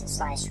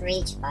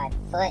 Base/reach 5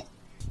 foot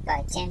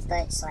by 10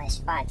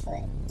 foot/5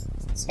 foot.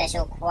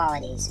 Special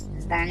qualities: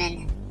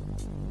 vermin,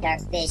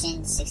 dark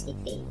vision 60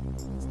 feet.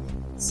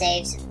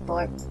 Saves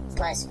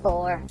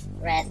 4+4,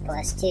 ref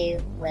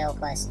 +2, will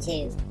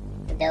 +2.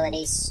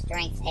 Abilities: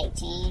 strength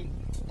 18,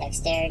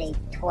 dexterity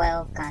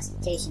 12,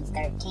 constitution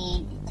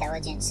 13,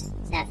 intelligence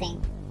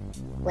nothing,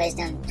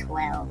 wisdom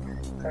 12,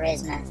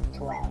 charisma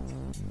 12.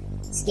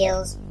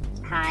 Skills: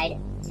 hide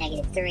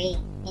 -3,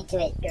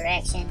 intuit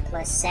direction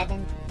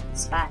 +7,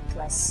 spot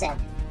 +7.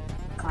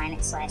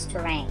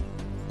 Climate/terrain: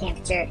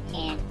 temperature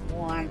and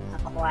warm,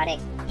 aquatic,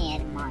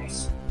 and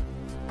marsh.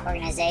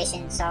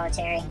 Organization: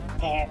 solitary,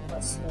 pair,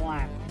 or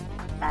swarm.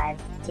 5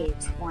 to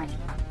 20.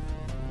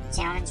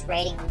 Challenge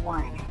rating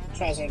 1.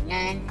 Treasure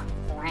none.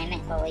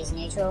 Alignment always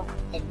neutral.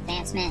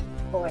 Advancement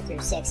 4 through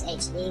 6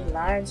 HD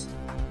large.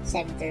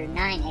 7 through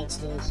 9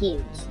 HD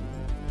huge.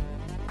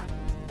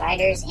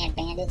 Riders and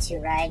bandits who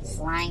ride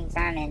flying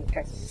vermin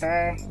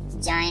prefer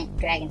giant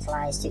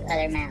dragonflies to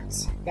other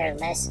mounts. They're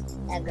less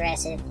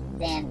aggressive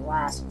than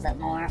wasps, but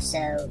more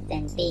so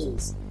than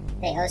bees.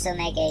 They also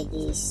make a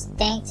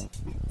distinct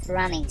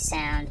thrumming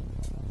sound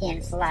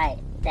in flight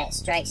that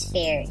strikes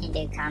fear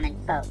into common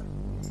folk.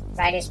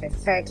 Riders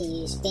prefer to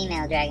use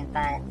female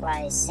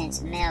dragonflies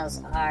since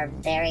males are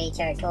very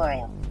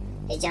territorial.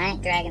 A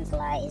giant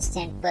dragonfly is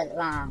 10 foot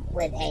long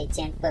with a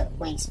 10-foot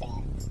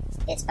wingspan.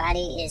 Its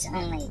body is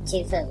only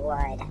 2 foot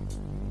wide.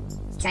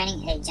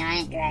 Training a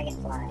giant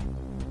dragonfly.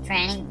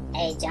 Training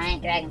a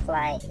giant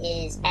dragonfly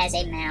is as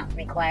a mount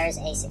requires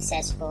a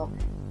successful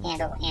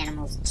handle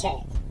animals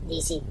check,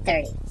 DC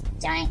 30.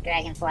 Giant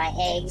dragonfly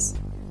eggs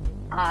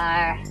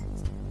are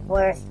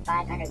worth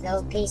 500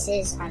 gold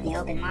pieces on the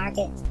open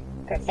market.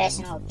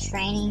 Professional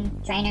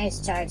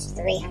trainers charge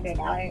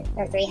 $300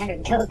 or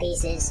 300 gold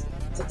pieces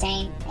to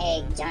tame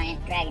a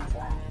giant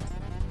dragonfly.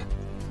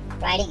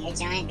 Riding a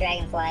giant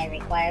dragonfly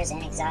requires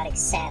an exotic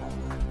saddle.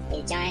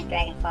 A giant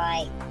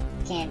dragonfly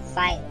can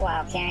fight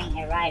while carrying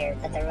a rider,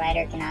 but the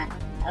rider cannot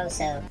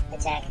also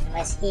attack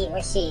unless he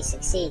or she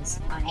succeeds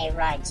on a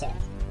ride check.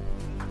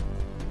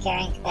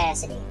 Carrying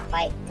capacity: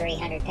 light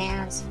 300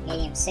 pounds,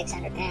 medium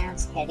 600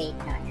 pounds, heavy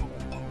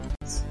 900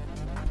 pounds.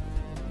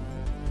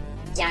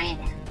 Giant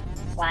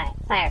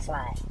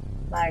firefly,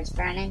 large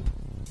vermin,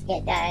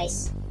 hit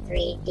dice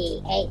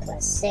 3d8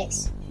 plus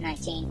 6,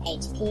 19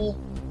 HP,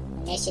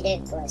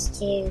 initiative plus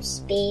 2,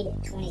 speed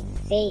 20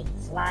 feet,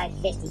 fly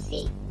 50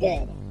 feet,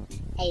 good,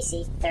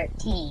 AC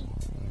 13,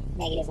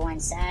 -1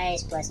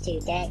 size, plus 2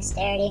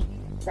 dexterity,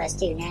 plus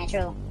 2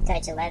 natural,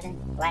 touch 11,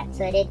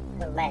 flat-footed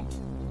 11.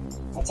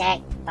 Attack,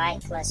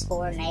 bite plus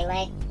 4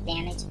 melee,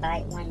 damage,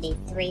 bite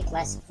 1d3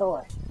 plus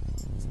 4.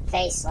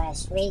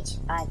 Face/reach,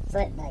 5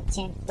 foot by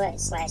 10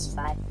 foot /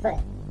 5 foot.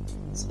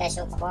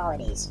 Special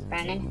qualities: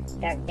 vermin,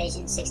 dark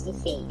vision 60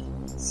 feet.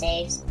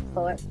 Saves,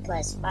 fort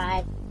plus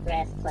 5,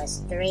 breath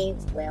plus 3,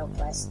 will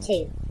plus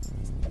 2.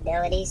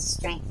 Abilities: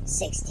 strength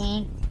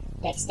 16,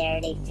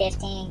 dexterity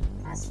 15,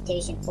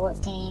 constitution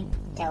 14,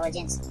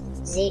 intelligence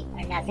 0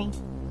 or nothing,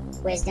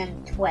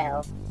 wisdom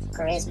 12,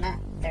 charisma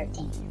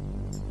 13.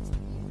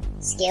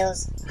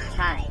 Skills: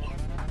 hide,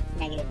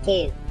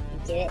 -2,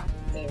 intuit,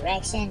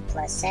 direction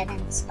plus 7,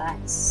 spot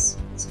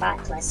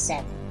plus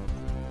 7.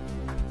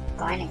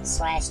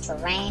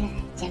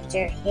 Climate/terrain,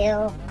 temperature,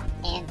 hill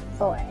and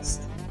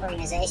forest.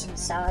 Organization: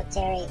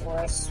 solitary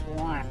or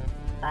swarm,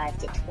 5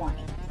 to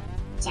 20.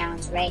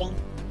 Challenge rating: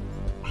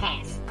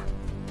 half.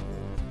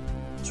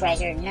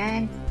 Treasure: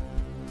 none.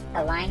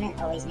 Alignment: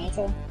 always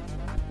neutral.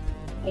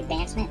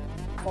 Advancement: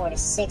 4 to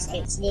 6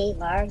 HD,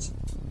 large.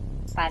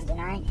 5 to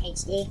 9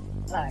 HD,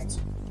 large.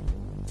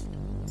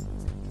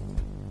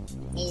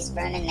 These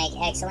vermin make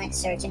excellent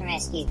search and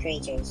rescue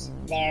creatures.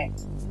 Their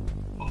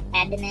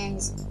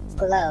abdomens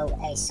glow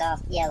a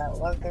soft yellow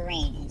or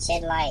green and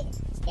shed light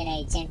in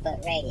a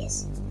 10-foot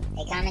radius.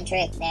 A common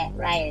trick that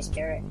riders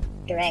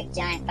direct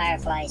giant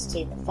fireflies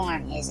to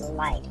perform is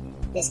light.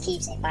 This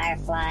keeps a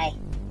firefly's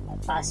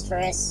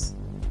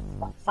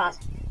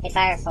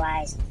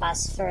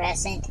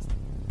phosphorescent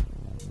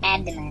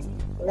abdomen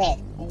lit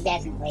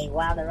indefinitely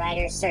while the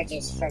rider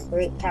searches for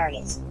group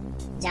targets.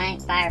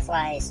 Giant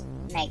fireflies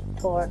make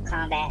poor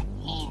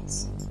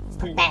combatants,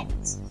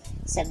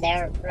 so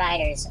their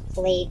riders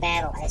flee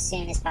battle as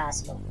soon as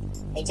possible.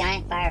 A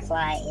giant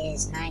firefly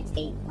is 9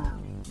 feet long.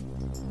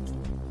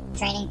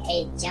 Training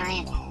a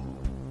giant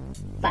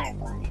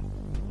firefly.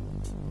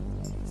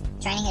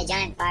 Training a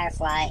giant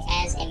firefly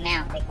as a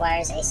mount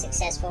requires a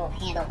successful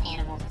handle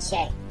animal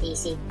check,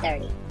 DC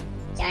 30.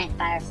 Giant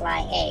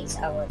firefly eggs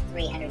are worth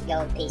 300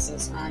 gold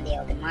pieces on the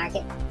open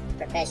market.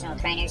 Professional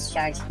trainers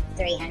charge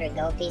 300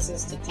 gold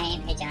pieces to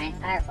tame a giant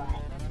firefly.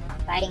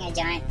 Riding a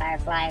giant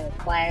firefly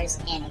requires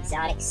an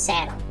exotic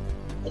saddle.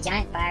 A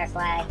giant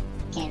firefly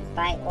can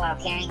fight while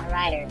carrying a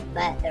rider,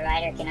 but the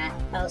rider cannot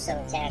also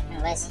attack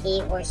unless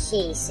he or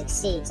she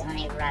succeeds on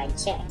a ride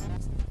check.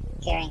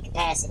 Carrying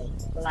capacity: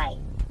 light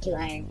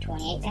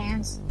 228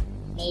 pounds,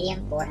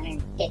 medium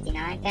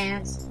 459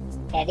 pounds,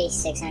 heavy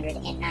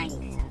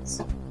 690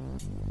 pounds.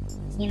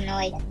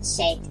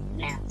 Humanoid-shaped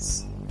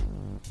mounts.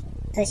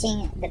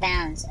 Pushing the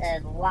bounds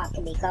of what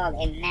can be called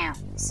a mount,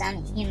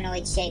 some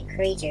humanoid-shaped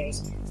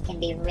creatures can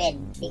be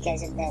ridden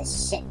because of their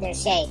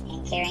shape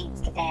and carrying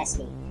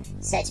capacity.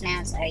 Such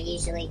mounts are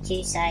usually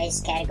 2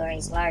 size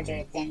categories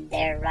larger than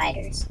their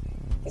riders.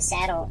 The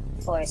saddle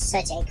for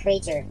such a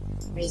creature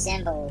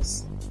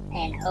resembles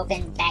an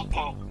open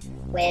backpack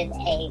with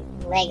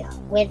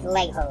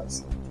leg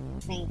holes.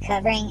 When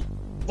covering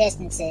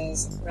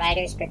distances,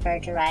 riders prefer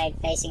to ride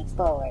facing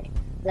forward,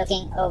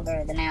 looking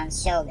over the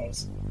mount's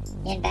shoulders.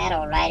 In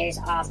battle, riders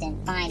often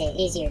find it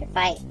easier to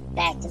fight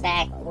back to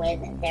back with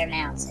their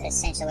mounts,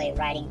 essentially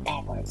riding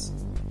backwards.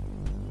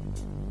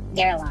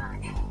 Gurlon.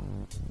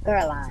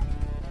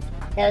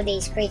 Though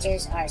these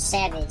creatures are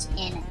savage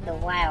in the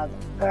wild,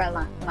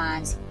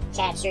 Gurlons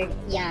captured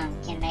young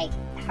can make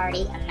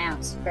hardy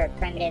mounts for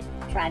primitive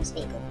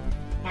tribespeople.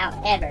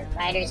 However,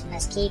 riders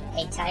must keep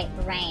a tight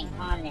rein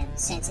on them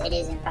since it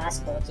is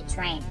impossible to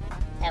train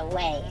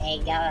away a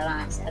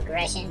Gurlon's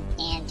aggression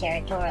and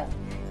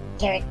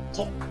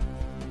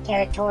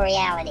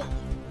territoriality.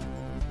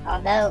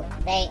 Although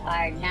they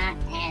are not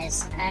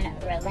as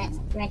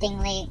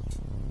unrelentingly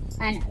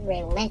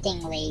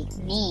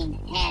mean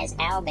as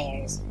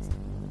owlbears,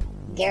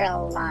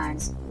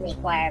 Gurlons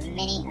require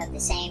many of the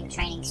same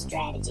training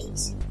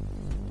strategies.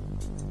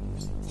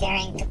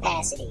 Carrying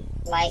capacity,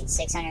 light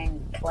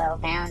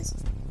 612 pounds,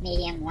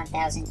 medium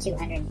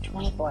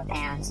 1,224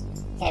 pounds,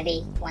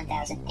 heavy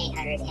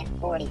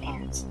 1,840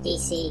 pounds,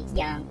 DC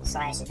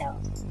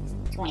young/adult,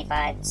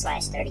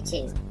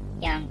 25/32,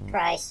 young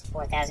price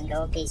 4,000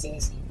 gold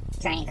pieces,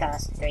 training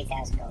cost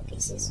 3,000 gold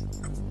pieces.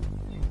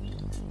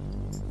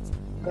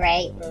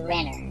 Gray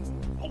Renner.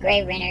 A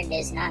gray renner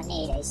does not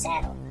need a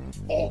saddle.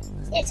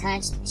 Its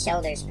hunched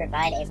shoulders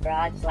provide a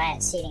broad,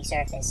 flat seating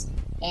surface,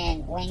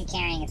 and when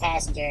carrying a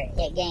passenger,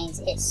 its gait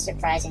is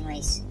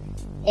surprisingly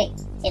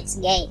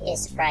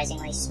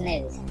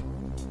smooth.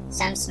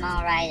 Some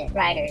small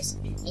riders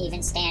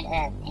even stand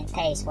up and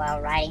pace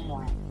while riding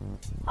one.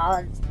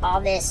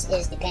 All this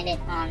is dependent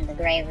on the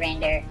gray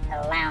render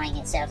allowing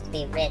itself to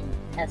be ridden,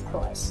 of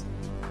course.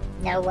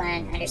 No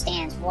one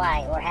understands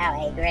why or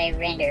how a gray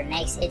render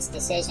makes its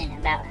decision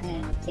about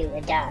whom to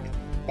adopt,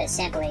 but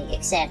simply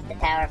accept the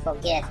powerful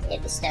gift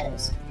it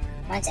bestows.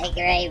 Once a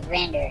gray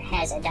render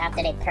has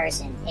adopted a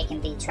person, it can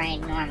be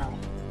trained normally.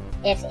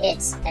 If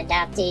its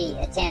adoptee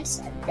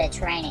attempts the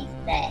training,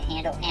 the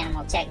handle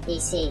animal check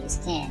DC is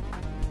 10.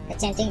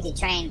 Attempting to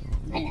train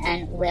an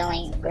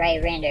unwilling gray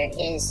render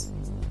is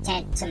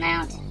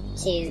tantamount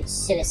to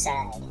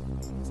suicide.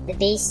 The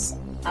beasts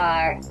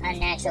are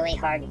unnaturally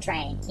hard to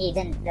train.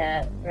 Even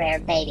the rare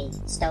baby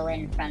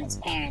stolen from its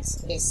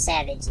parents is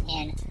savage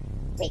and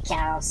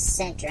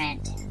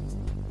recalcitrant.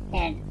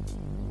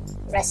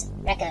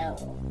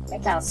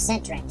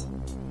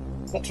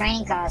 The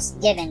training cost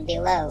given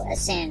below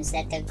assumes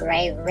that the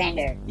gray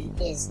render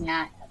is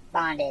not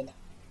bonded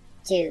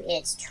to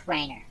its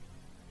trainer.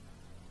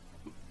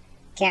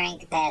 Carrying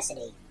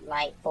capacity,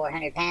 light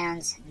 400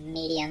 pounds,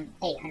 medium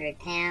 800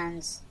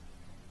 pounds,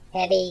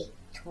 heavy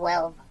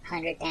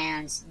 1,200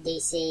 pounds,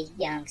 DC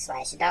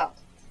young/adult,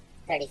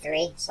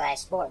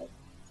 33/40,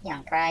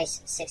 young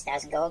price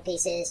 6,000 gold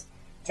pieces,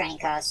 training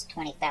cost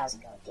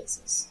 20,000 gold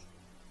pieces.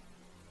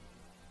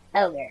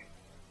 Ogre.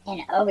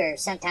 An ogre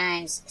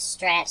sometimes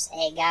straps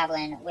a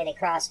goblin with a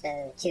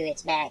crossbow to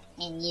its back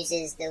and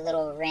uses the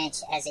little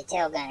wrench as a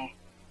tail gunner.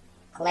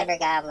 Clever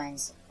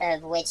goblins,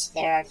 of which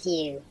there are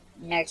few,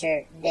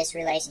 nurture this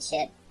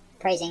relationship,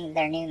 praising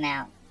their new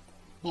mount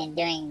and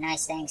doing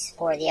nice things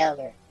for the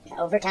ogre.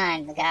 Over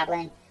time, the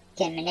goblin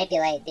can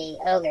manipulate the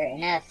ogre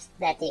enough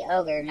that the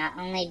ogre not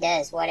only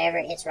does whatever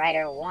its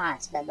rider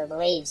wants, but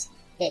believes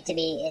it to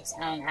be its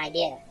own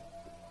idea.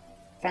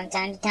 From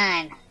time to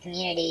time,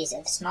 communities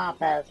of small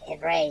folk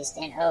have raised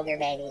an ogre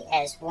baby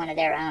as one of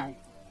their own.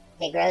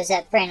 It grows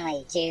up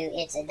friendly to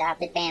its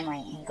adopted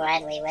family and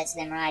gladly lets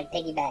them ride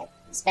piggyback,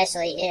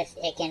 especially if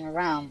it can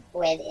roam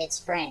with its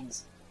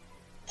friends.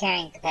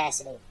 Carrying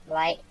capacity,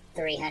 light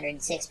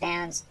 306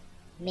 pounds,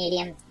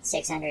 medium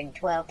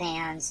 612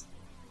 pounds,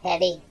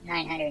 heavy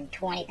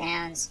 920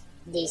 pounds,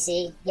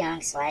 DC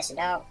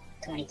young/adult,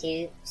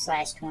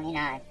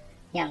 22/29,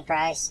 young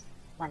price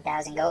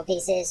 1,000 gold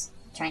pieces,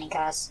 training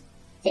costs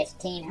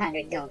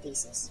 1,500 gold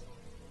pieces.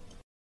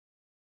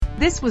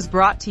 This was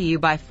brought to you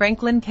by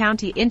Franklin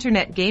County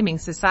Internet Gaming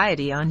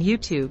Society on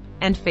YouTube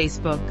and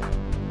Facebook,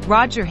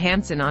 Roger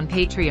Hansen on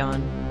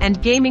Patreon,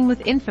 and Gaming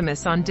with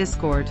Infamous on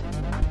Discord.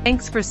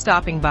 Thanks for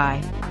stopping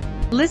by.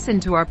 Listen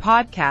to our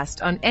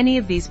podcast on any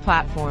of these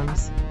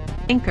platforms: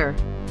 Anchor,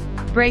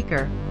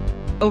 Breaker,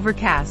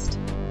 Overcast,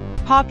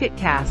 Pocket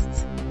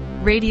Casts,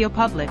 Radio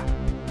Public,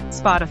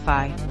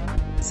 Spotify.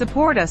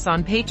 Support us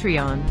on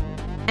Patreon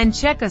and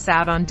check us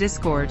out on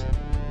Discord.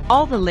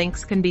 All the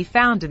links can be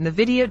found in the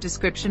video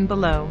description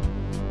below.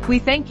 We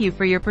thank you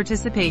for your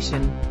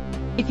participation.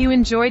 If you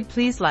enjoyed,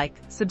 please like,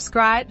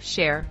 subscribe,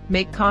 share,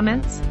 make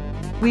comments.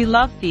 We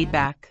love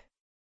feedback.